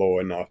that's low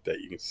enough that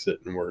you can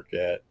sit and work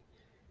at.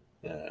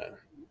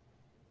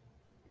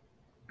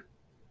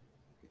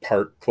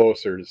 Park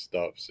closer to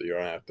stuff so you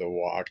don't have to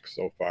walk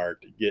so far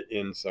to get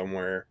in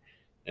somewhere,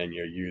 and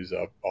you'll use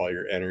up all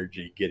your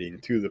energy getting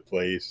to the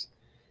place.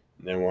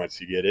 And then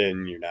once you get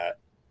in, you're not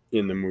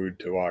in the mood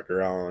to walk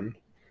around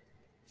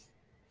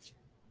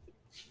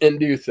and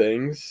do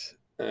things,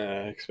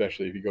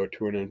 especially if you go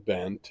to an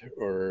event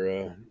or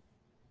a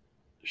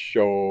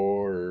show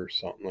or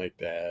something like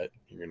that.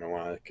 You're going to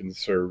want to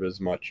conserve as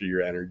much of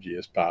your energy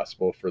as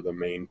possible for the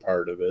main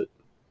part of it.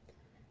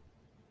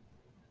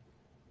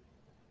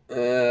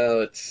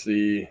 Let's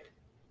see.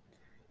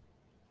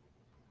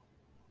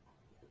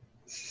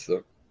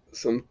 So,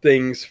 some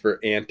things for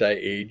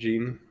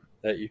anti-aging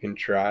that you can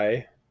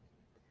try.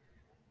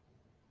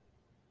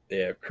 They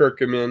have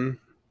curcumin,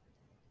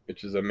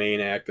 which is a main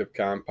active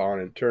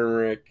compound in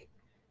turmeric.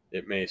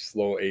 It may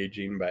slow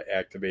aging by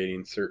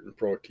activating certain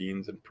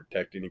proteins and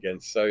protecting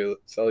against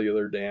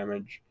cellular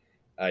damage.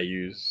 I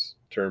use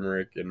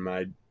turmeric in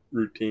my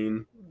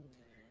routine.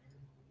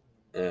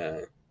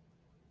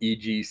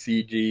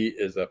 EGCG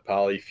is a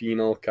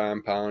polyphenol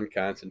compound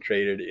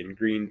concentrated in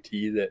green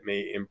tea that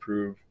may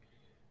improve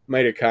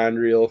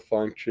mitochondrial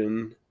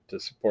function to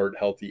support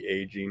healthy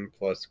aging,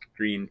 plus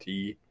green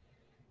tea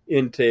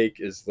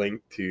intake is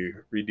linked to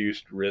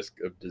reduced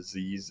risk of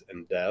disease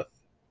and death.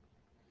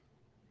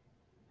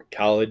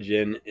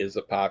 Collagen is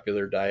a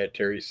popular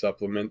dietary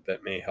supplement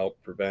that may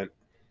help prevent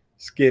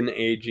skin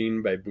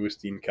aging by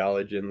boosting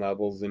collagen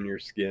levels in your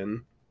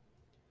skin.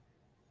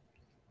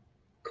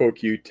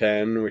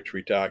 CoQ10, which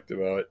we talked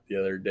about the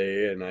other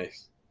day, and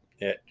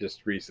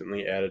just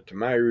recently added to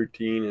my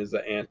routine is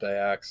an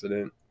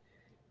antioxidant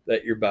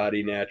that your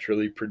body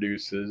naturally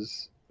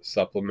produces.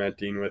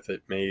 Supplementing with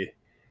it may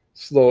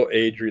slow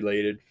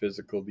age-related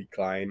physical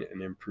decline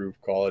and improve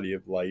quality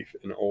of life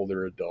in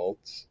older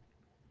adults.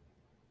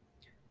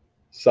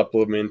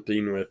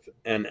 Supplementing with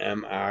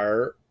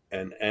NMR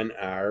and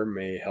NR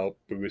may help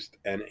boost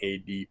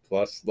NAD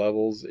plus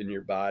levels in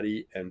your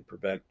body and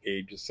prevent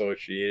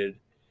age-associated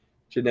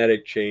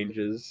genetic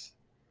changes.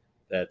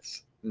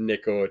 That's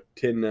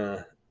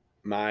nicotinamide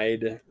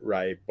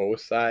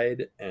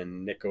riboside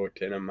and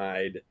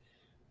nicotinamide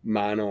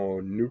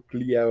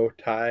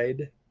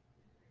mononucleotide.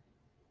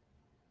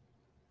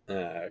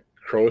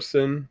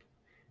 Crocin,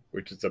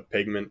 which is a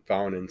pigment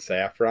found in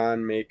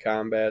saffron, may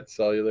combat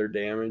cellular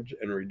damage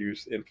and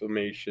reduce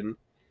inflammation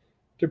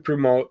to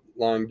promote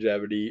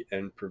longevity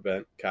and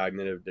prevent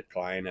cognitive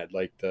decline. I'd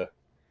like to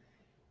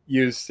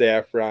use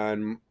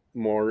saffron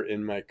more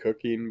in my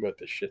cooking, but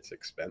the shit's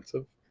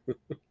expensive.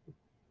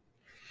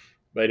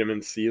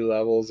 Vitamin C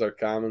levels are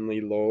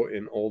commonly low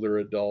in older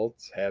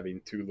adults.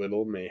 Having too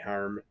little may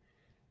harm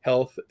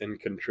health and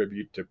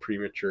contribute to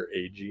premature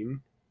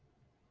aging.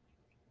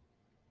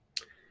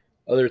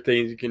 Other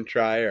things you can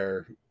try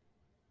are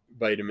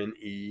vitamin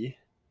E,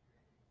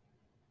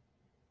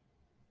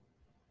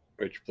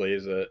 which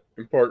plays an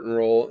important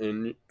role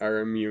in our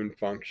immune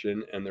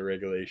function and the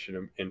regulation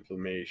of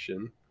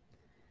inflammation.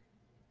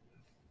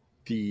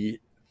 The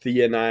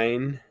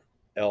theanine,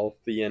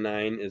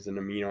 L-theanine, is an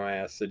amino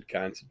acid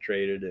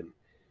concentrated in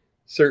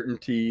certain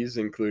teas,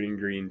 including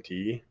green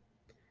tea.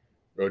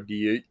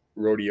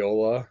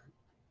 Rhodiola,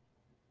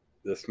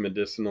 this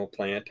medicinal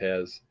plant,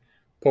 has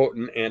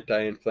potent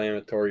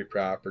anti-inflammatory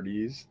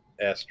properties.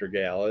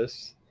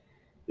 Astragalus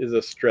is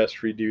a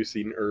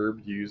stress-reducing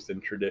herb used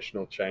in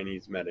traditional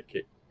Chinese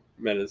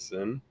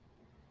medicine.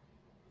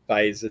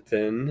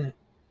 Fisetin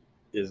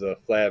is a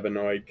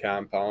flavonoid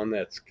compound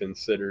that's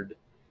considered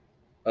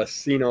a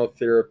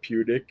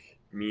xenotherapeutic,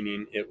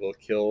 meaning it will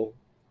kill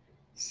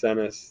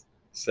senescent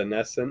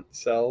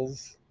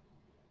cells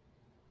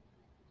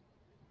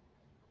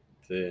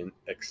to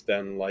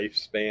extend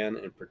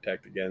lifespan and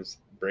protect against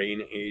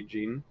brain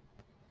aging.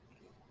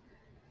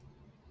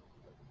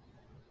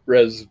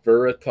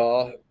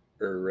 Resveratrol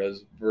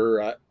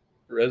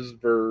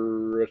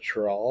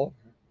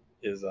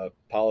is a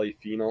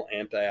polyphenol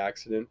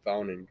antioxidant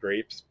found in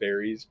grapes,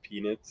 berries,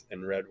 peanuts,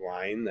 and red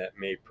wine that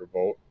may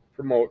promote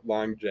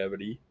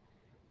longevity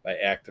by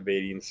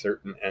activating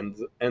certain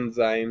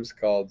enzymes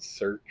called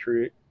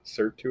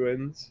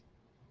sirtuins.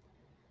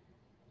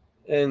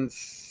 And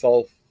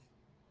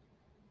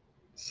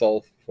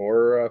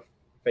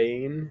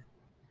sulforaphane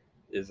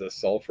is a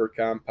sulfur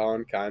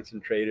compound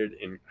concentrated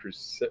in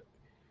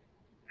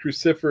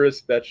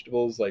cruciferous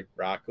vegetables like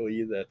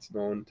broccoli that's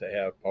known to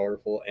have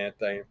powerful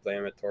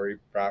anti-inflammatory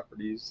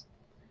properties.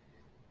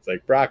 It's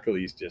like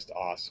broccoli's just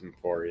awesome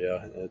for you.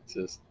 It's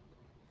just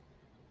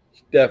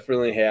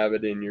definitely have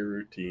it in your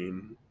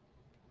routine.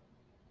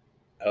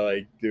 I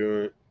like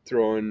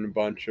throwing a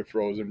bunch of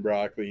frozen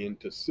broccoli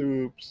into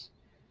soups,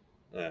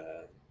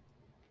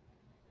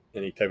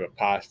 any type of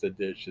pasta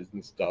dishes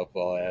and stuff.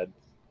 I'll add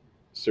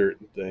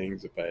certain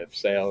things. If I have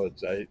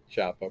salads, I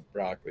chop up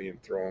broccoli and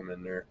throw them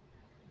in there.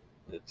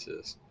 It's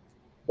just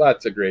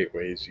lots of great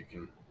ways you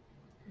can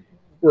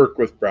work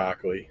with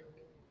broccoli.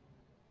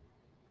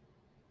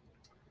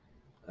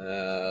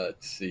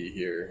 Let's see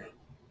here.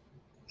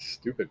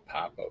 Stupid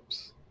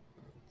pop-ups.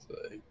 It's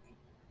like,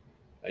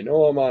 I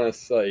know I'm on a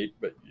site,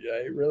 but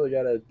I really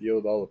got to deal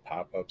with all the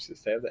pop-ups.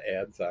 Just have the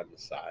ads on the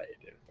side.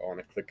 If I want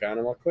to click on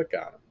them, I'll click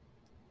on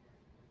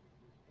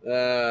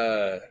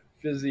them.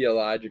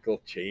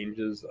 Physiological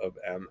changes of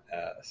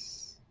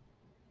MS.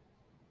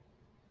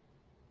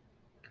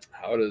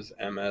 How does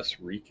MS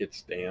wreak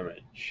its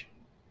damage?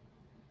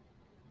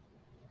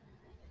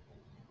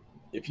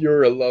 If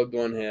your loved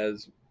one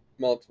has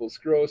multiple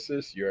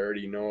sclerosis, you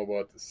already know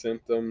about the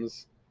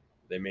symptoms.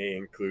 They may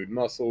include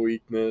muscle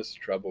weakness,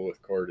 trouble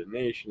with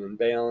coordination and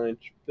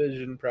balance,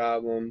 vision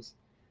problems,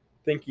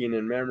 thinking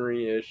and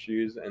memory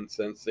issues, and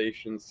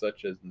sensations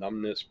such as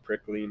numbness,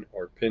 prickling,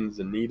 or pins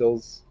and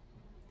needles.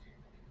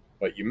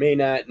 What you may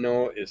not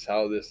know is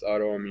how this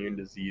autoimmune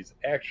disease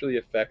actually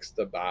affects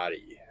the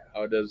body.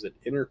 How does it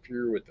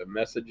interfere with the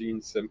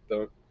messaging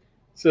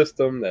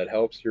system that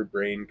helps your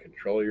brain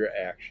control your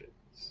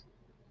actions?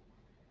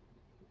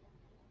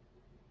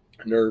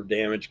 Nerve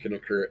damage can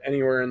occur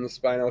anywhere in the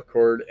spinal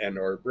cord and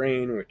or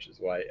brain, which is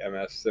why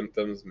MS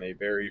symptoms may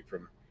vary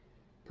from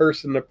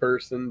person to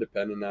person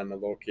depending on the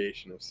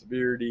location of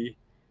severity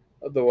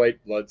of the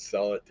white blood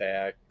cell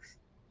attacks.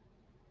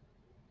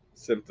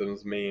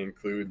 Symptoms may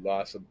include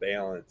loss of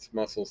balance,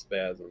 muscle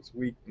spasms,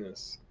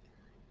 weakness,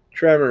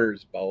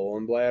 tremors, bowel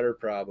and bladder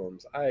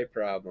problems, eye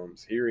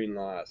problems, hearing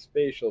loss,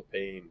 facial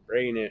pain,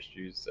 brain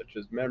issues such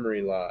as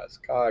memory loss,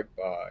 cog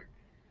fog,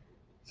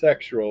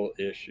 sexual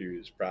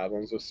issues,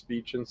 problems with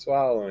speech and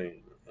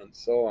swallowing, and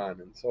so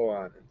on and so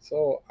on and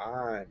so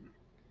on.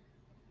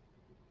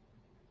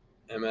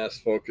 MS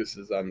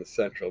focuses on the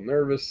central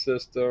nervous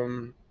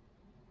system,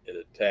 It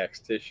attacks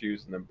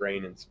tissues in the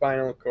brain and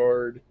spinal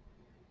cord.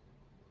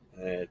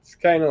 It's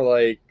kind of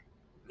like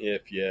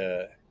if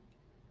you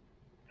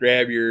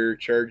grab your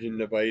charging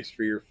device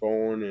for your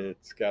phone and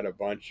it's got a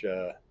bunch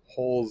of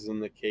holes in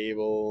the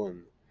cable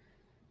and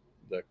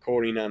the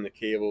coating on the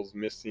cable's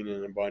missing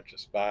in a bunch of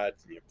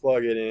spots, and you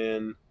plug it in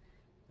and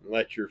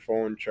let your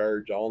phone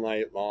charge all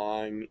night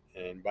long,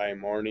 and by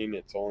morning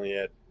it's only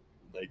at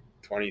like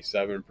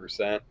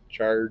 27%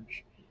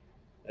 charge.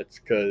 That's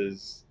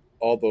because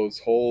all those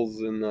holes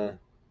in the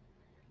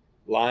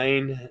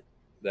line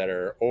that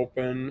are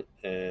open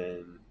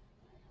and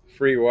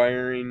free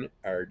wiring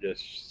are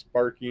just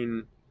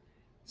sparking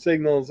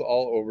signals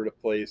all over the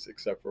place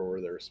except for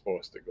where they're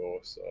supposed to go.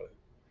 So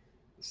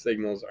the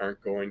signals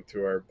aren't going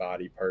to our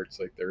body parts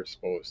like they're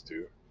supposed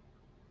to.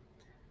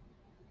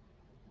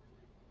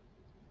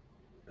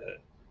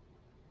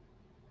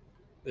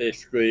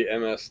 Basically,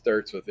 MS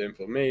starts with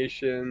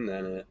inflammation,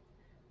 then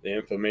the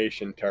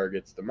inflammation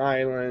targets the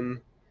myelin.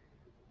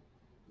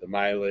 The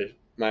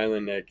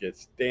myelin that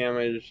gets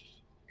damaged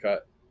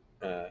cut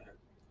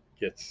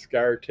gets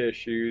scar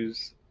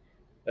tissues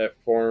that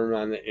form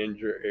on the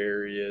injured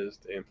areas.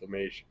 The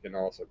inflammation can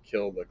also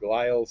kill the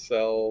glial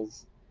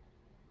cells.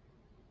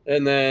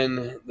 And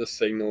then the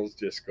signals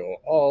just go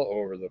all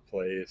over the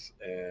place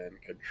and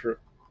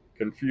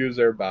confuse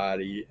our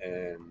body.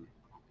 And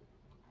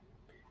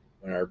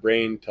when our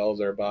brain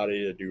tells our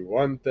body to do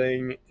one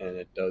thing and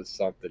it does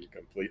something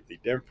completely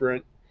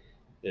different,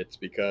 it's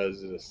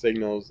because the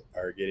signals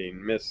are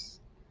getting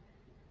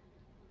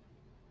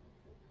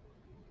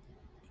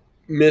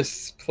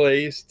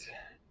misplaced,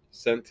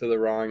 sent to the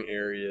wrong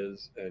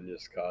areas, and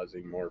just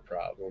causing more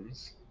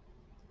problems.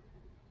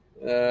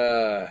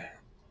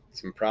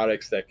 Some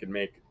products that can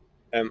make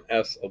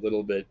MS a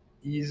little bit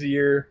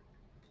easier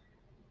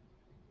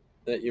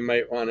that you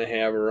might want to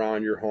have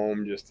around your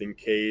home just in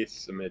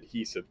case: some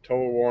adhesive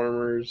toe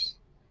warmers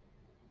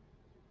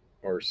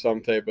or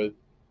some type of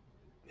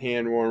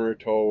hand warmer,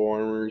 toe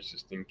warmers,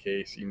 just in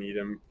case you need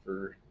them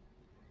for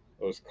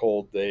those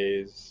cold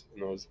days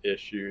and those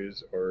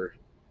issues, or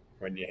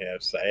when you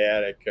have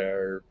sciatica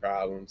or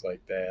problems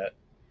like that.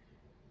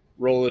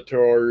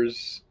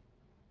 Rollators,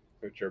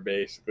 which are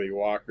basically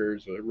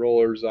walkers with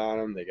rollers on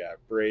them. They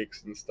got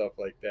brakes and stuff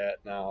like that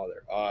now.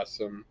 They're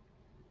awesome.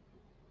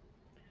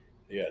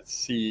 They got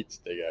seats.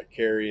 They got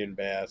carrying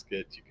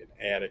baskets. You can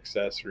add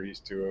accessories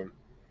to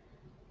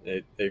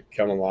them. They've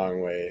come a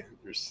long way.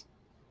 There's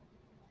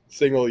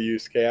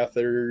single-use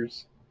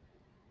catheters,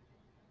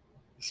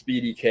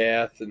 speedy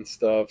cath and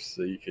stuff,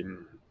 so you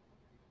can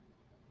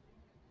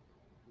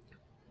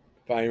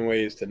find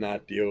ways to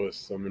not deal with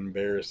some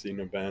embarrassing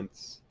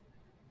events,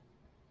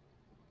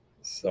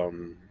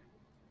 some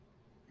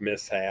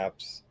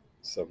mishaps,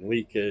 some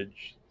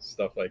leakage,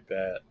 stuff like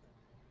that.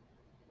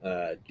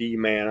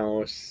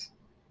 D-mannose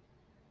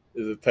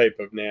is a type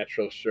of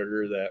natural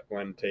sugar that,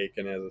 when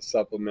taken as a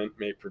supplement,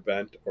 may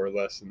prevent or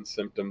lessen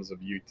symptoms of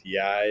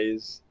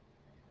UTIs,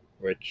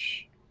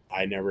 which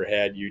I never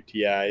had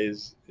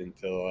UTIs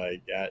until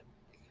I got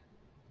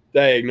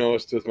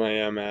diagnosed with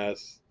my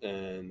MS,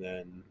 and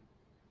then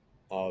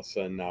all of a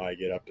sudden now I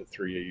get up to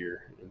 3 a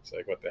year. It's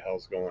like, what the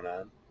hell's going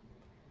on?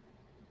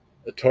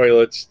 A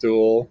toilet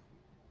stool.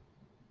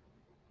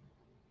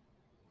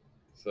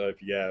 So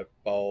if you got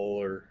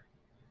bowel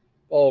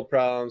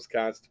problems,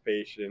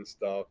 constipation and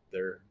stuff,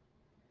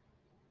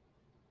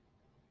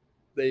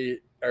 they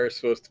are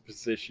supposed to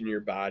position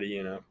your body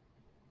in a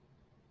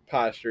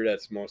posture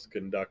that's most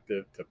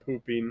conductive to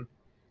pooping.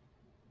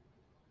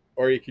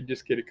 Or you could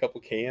just get a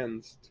couple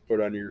cans to put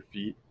under your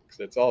feet, because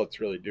that's all it's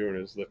really doing,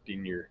 is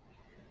lifting your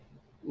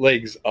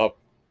legs up,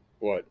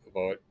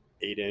 about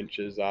 8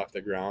 inches off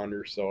the ground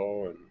or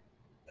so, and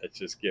it's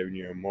just giving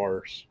you a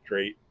more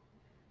straight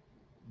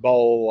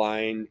bowl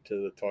line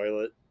to the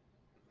toilet,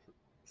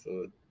 so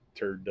the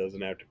turd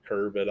doesn't have to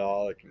curve at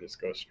all. It can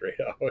just go straight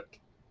out.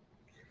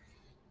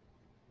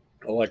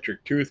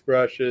 Electric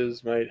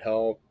toothbrushes might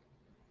help.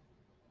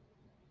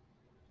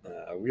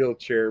 A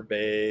wheelchair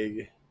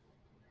bag,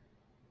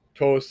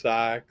 toe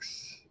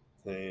socks.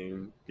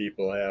 And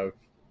people have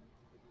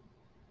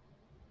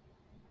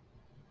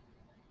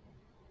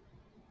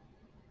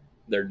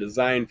they're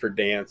designed for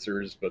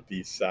dancers, but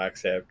these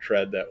socks have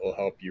tread that will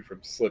help you from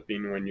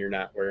slipping when you're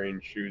not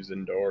wearing shoes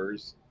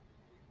indoors.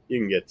 You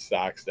can get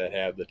socks that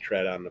have the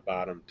tread on the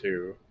bottom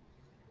too.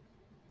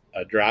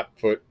 A drop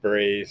foot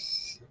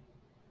brace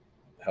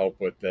help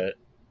with that,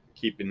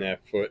 keeping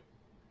that foot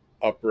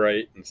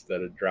upright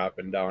instead of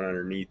dropping down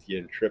underneath you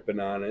and tripping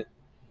on it.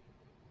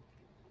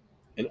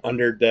 An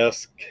under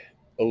desk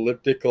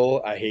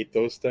elliptical, I hate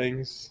those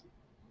things.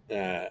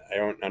 I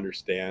don't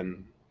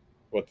understand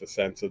what the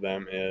sense of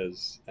them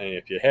is. I mean,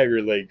 if you have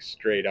your legs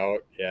straight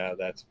out, yeah,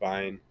 that's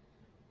fine.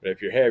 But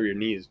if you have your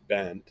knees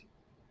bent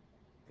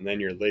and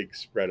then your legs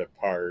spread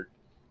apart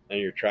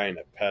and you're trying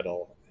to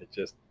pedal,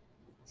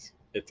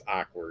 it's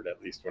awkward,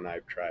 at least when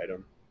I've tried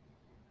them.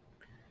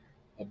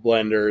 A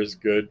blender is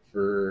good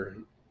for,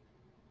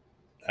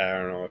 I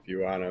don't know, if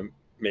you want to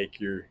make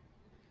your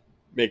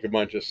make a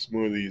bunch of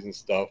smoothies and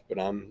stuff, but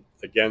I'm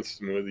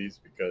against smoothies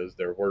because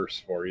they're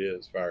worse for you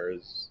as far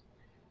as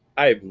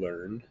I've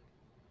learned.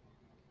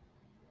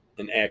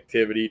 An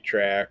activity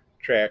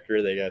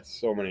tracker. They got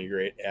so many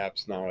great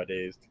apps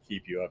nowadays to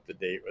keep you up to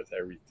date with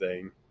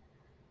everything.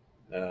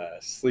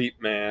 Sleep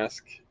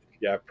mask.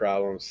 If you got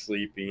problems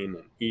sleeping,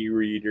 an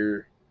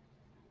e-reader.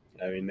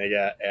 I mean, they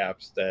got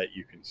apps that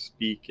you can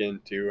speak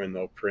into, and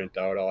they'll print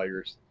out all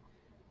your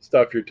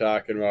stuff you're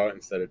talking about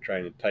instead of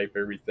trying to type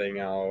everything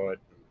out.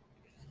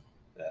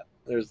 Yeah,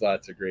 there's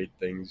lots of great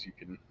things you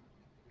can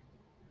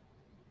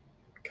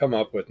come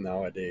up with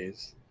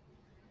nowadays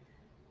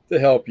to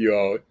help you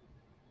out.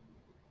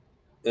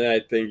 And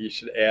I think you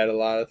should add a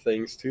lot of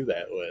things to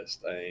that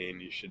list. I mean,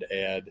 you should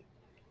add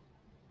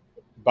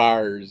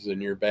bars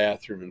in your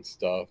bathroom and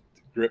stuff,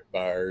 grip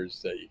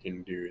bars that you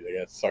can do. They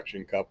got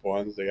suction cup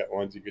ones. They got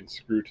ones you can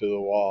screw to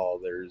the wall.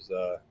 There's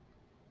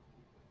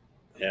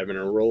having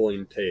a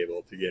rolling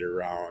table to get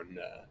around,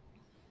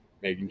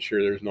 making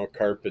sure there's no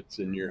carpets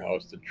in your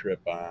house to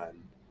trip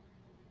on,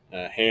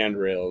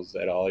 handrails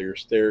at all your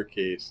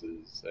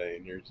staircases. I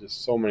mean, there's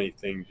just so many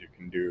things you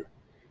can do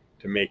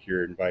to make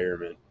your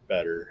environment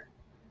better.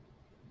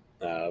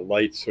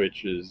 Light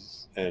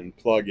switches and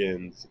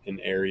plugins in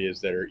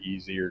areas that are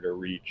easier to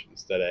reach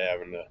instead of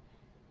having to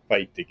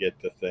fight to get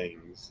to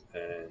things,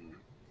 and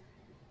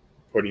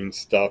putting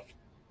stuff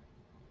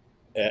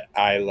at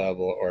eye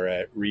level or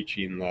at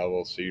reaching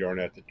level so you don't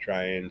have to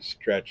try and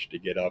stretch to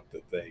get up to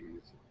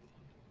things.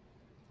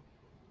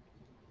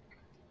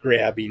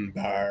 Grabbing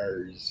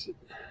bars,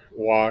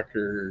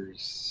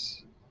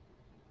 walkers,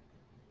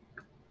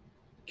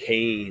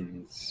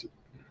 canes,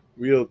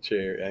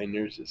 wheelchair, and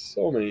there's just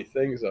so many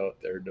things out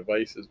there,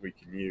 devices we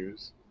can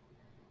use.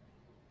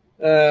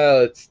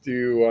 Let's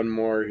do one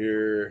more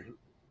here.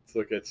 Let's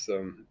look at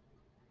some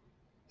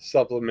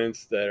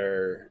supplements that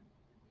are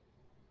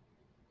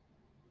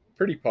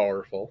pretty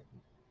powerful.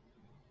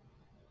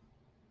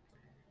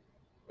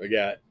 We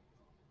got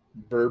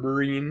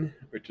berberine,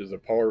 which is a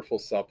powerful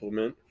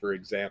supplement. For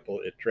example,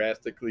 it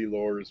drastically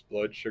lowers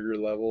blood sugar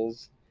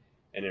levels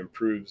and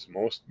improves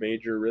most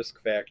major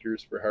risk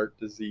factors for heart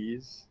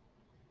disease.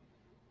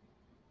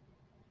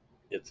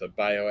 It's a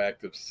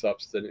bioactive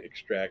substance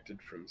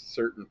extracted from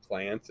certain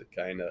plants. It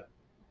kind of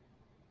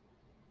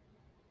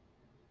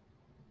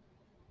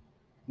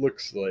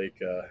looks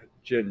like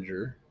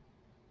ginger.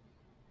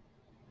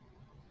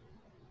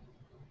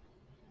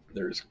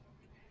 There's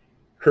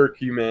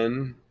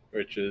curcumin,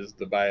 which is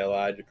the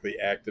biologically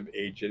active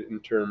agent in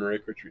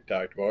turmeric, which we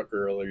talked about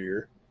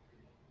earlier.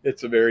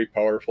 It's a very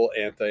powerful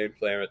anti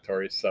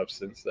inflammatory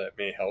substance that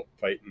may help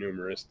fight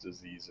numerous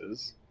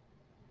diseases.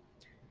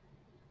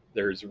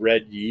 There's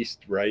red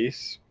yeast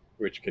rice,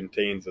 which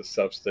contains a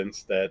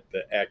substance that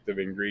the active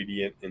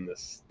ingredient in the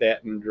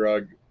statin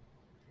drug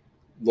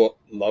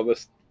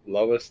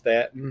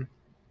lovastatin.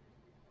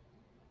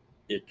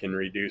 It can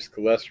reduce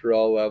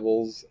cholesterol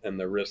levels and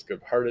the risk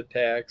of heart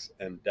attacks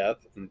and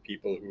death in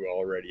people who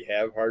already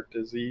have heart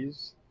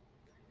disease.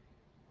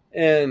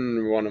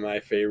 And one of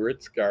my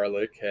favorites,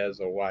 garlic, has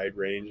a wide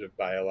range of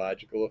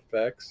biological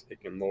effects.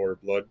 It can lower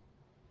blood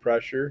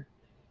pressure,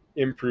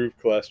 improve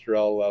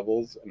cholesterol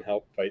levels, and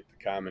help fight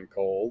the common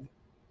cold.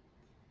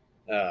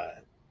 Uh,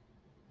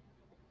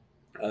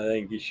 I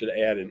think you should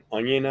add an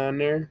onion on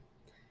there.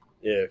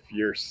 If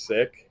you're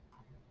sick,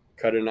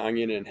 cut an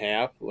onion in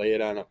half, lay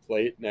it on a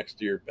plate next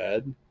to your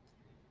bed.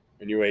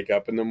 When you wake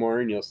up in the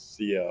morning, you'll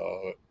see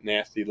a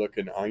nasty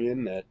looking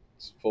onion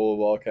that's full of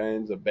all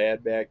kinds of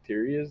bad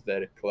bacteria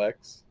that it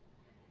collects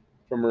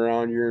from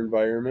around your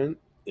environment.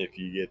 If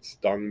you get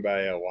stung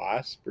by a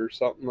wasp or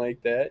something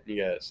like that, and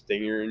you got a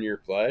stinger in your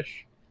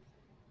flesh,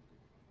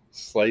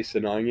 slice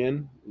an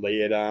onion,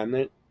 lay it on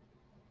it,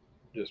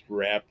 just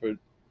wrap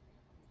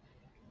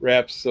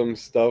some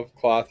stuff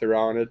cloth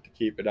around it to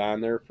keep it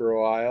on there for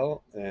a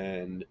while,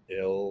 and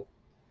it'll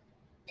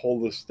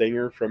pull the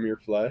stinger from your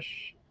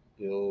flesh.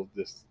 It'll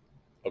just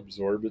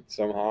absorb it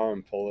somehow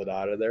and pull it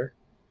out of there.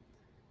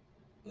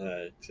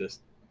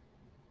 Just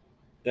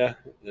yeah,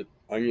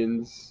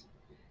 onions,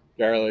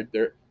 garlic.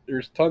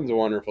 There's tons of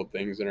wonderful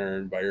things in our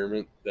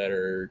environment that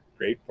are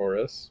great for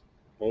us,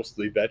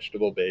 mostly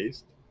vegetable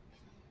based.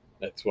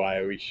 That's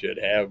why we should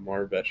have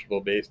more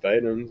vegetable based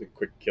items and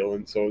quit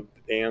killing so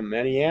damn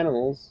many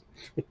animals.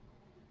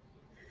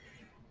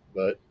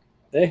 But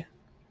hey,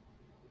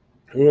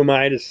 who am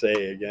I to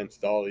say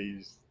against all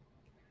these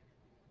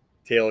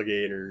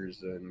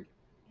tailgaters and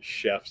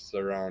chefs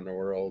around the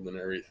world and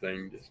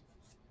everything? Just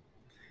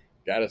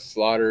gotta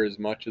slaughter as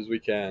much as we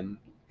can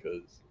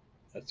because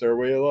that's our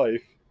way of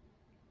life.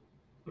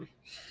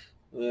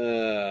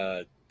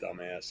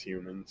 Dumbass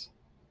humans.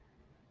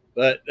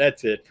 But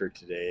that's it for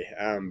today.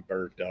 I'm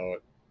burnt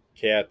out.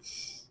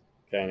 Cat's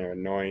kind of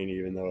annoying,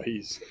 even though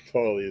he's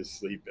totally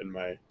asleep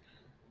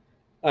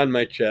on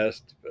my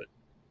chest. But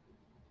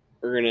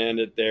we're gonna end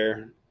it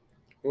there.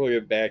 We'll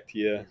get back to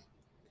you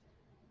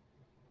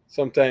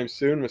sometime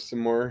soon with some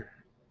more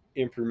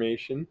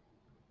information.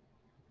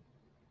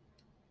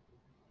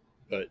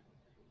 But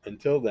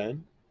until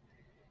then,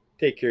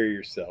 take care of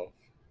yourself.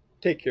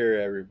 take care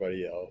of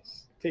everybody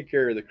else. Take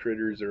care of the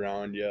critters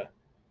around you.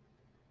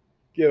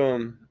 Give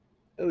them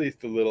at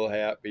least a little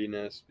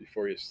happiness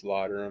before you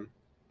slaughter them.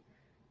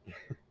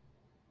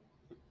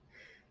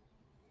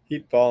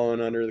 Keep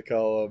following Under the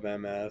Call of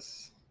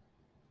MS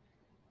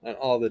on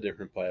all the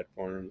different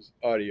platforms,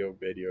 audio,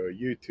 video,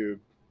 YouTube,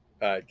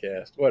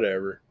 podcast,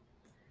 whatever.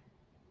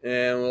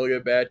 And we'll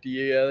get back to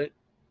you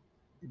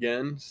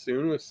again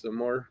soon with some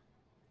more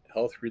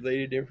health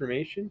related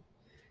information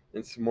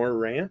and some more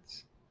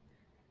rants.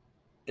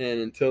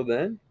 And until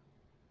then,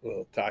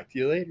 we'll talk to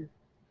you later.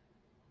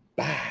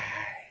 Bye.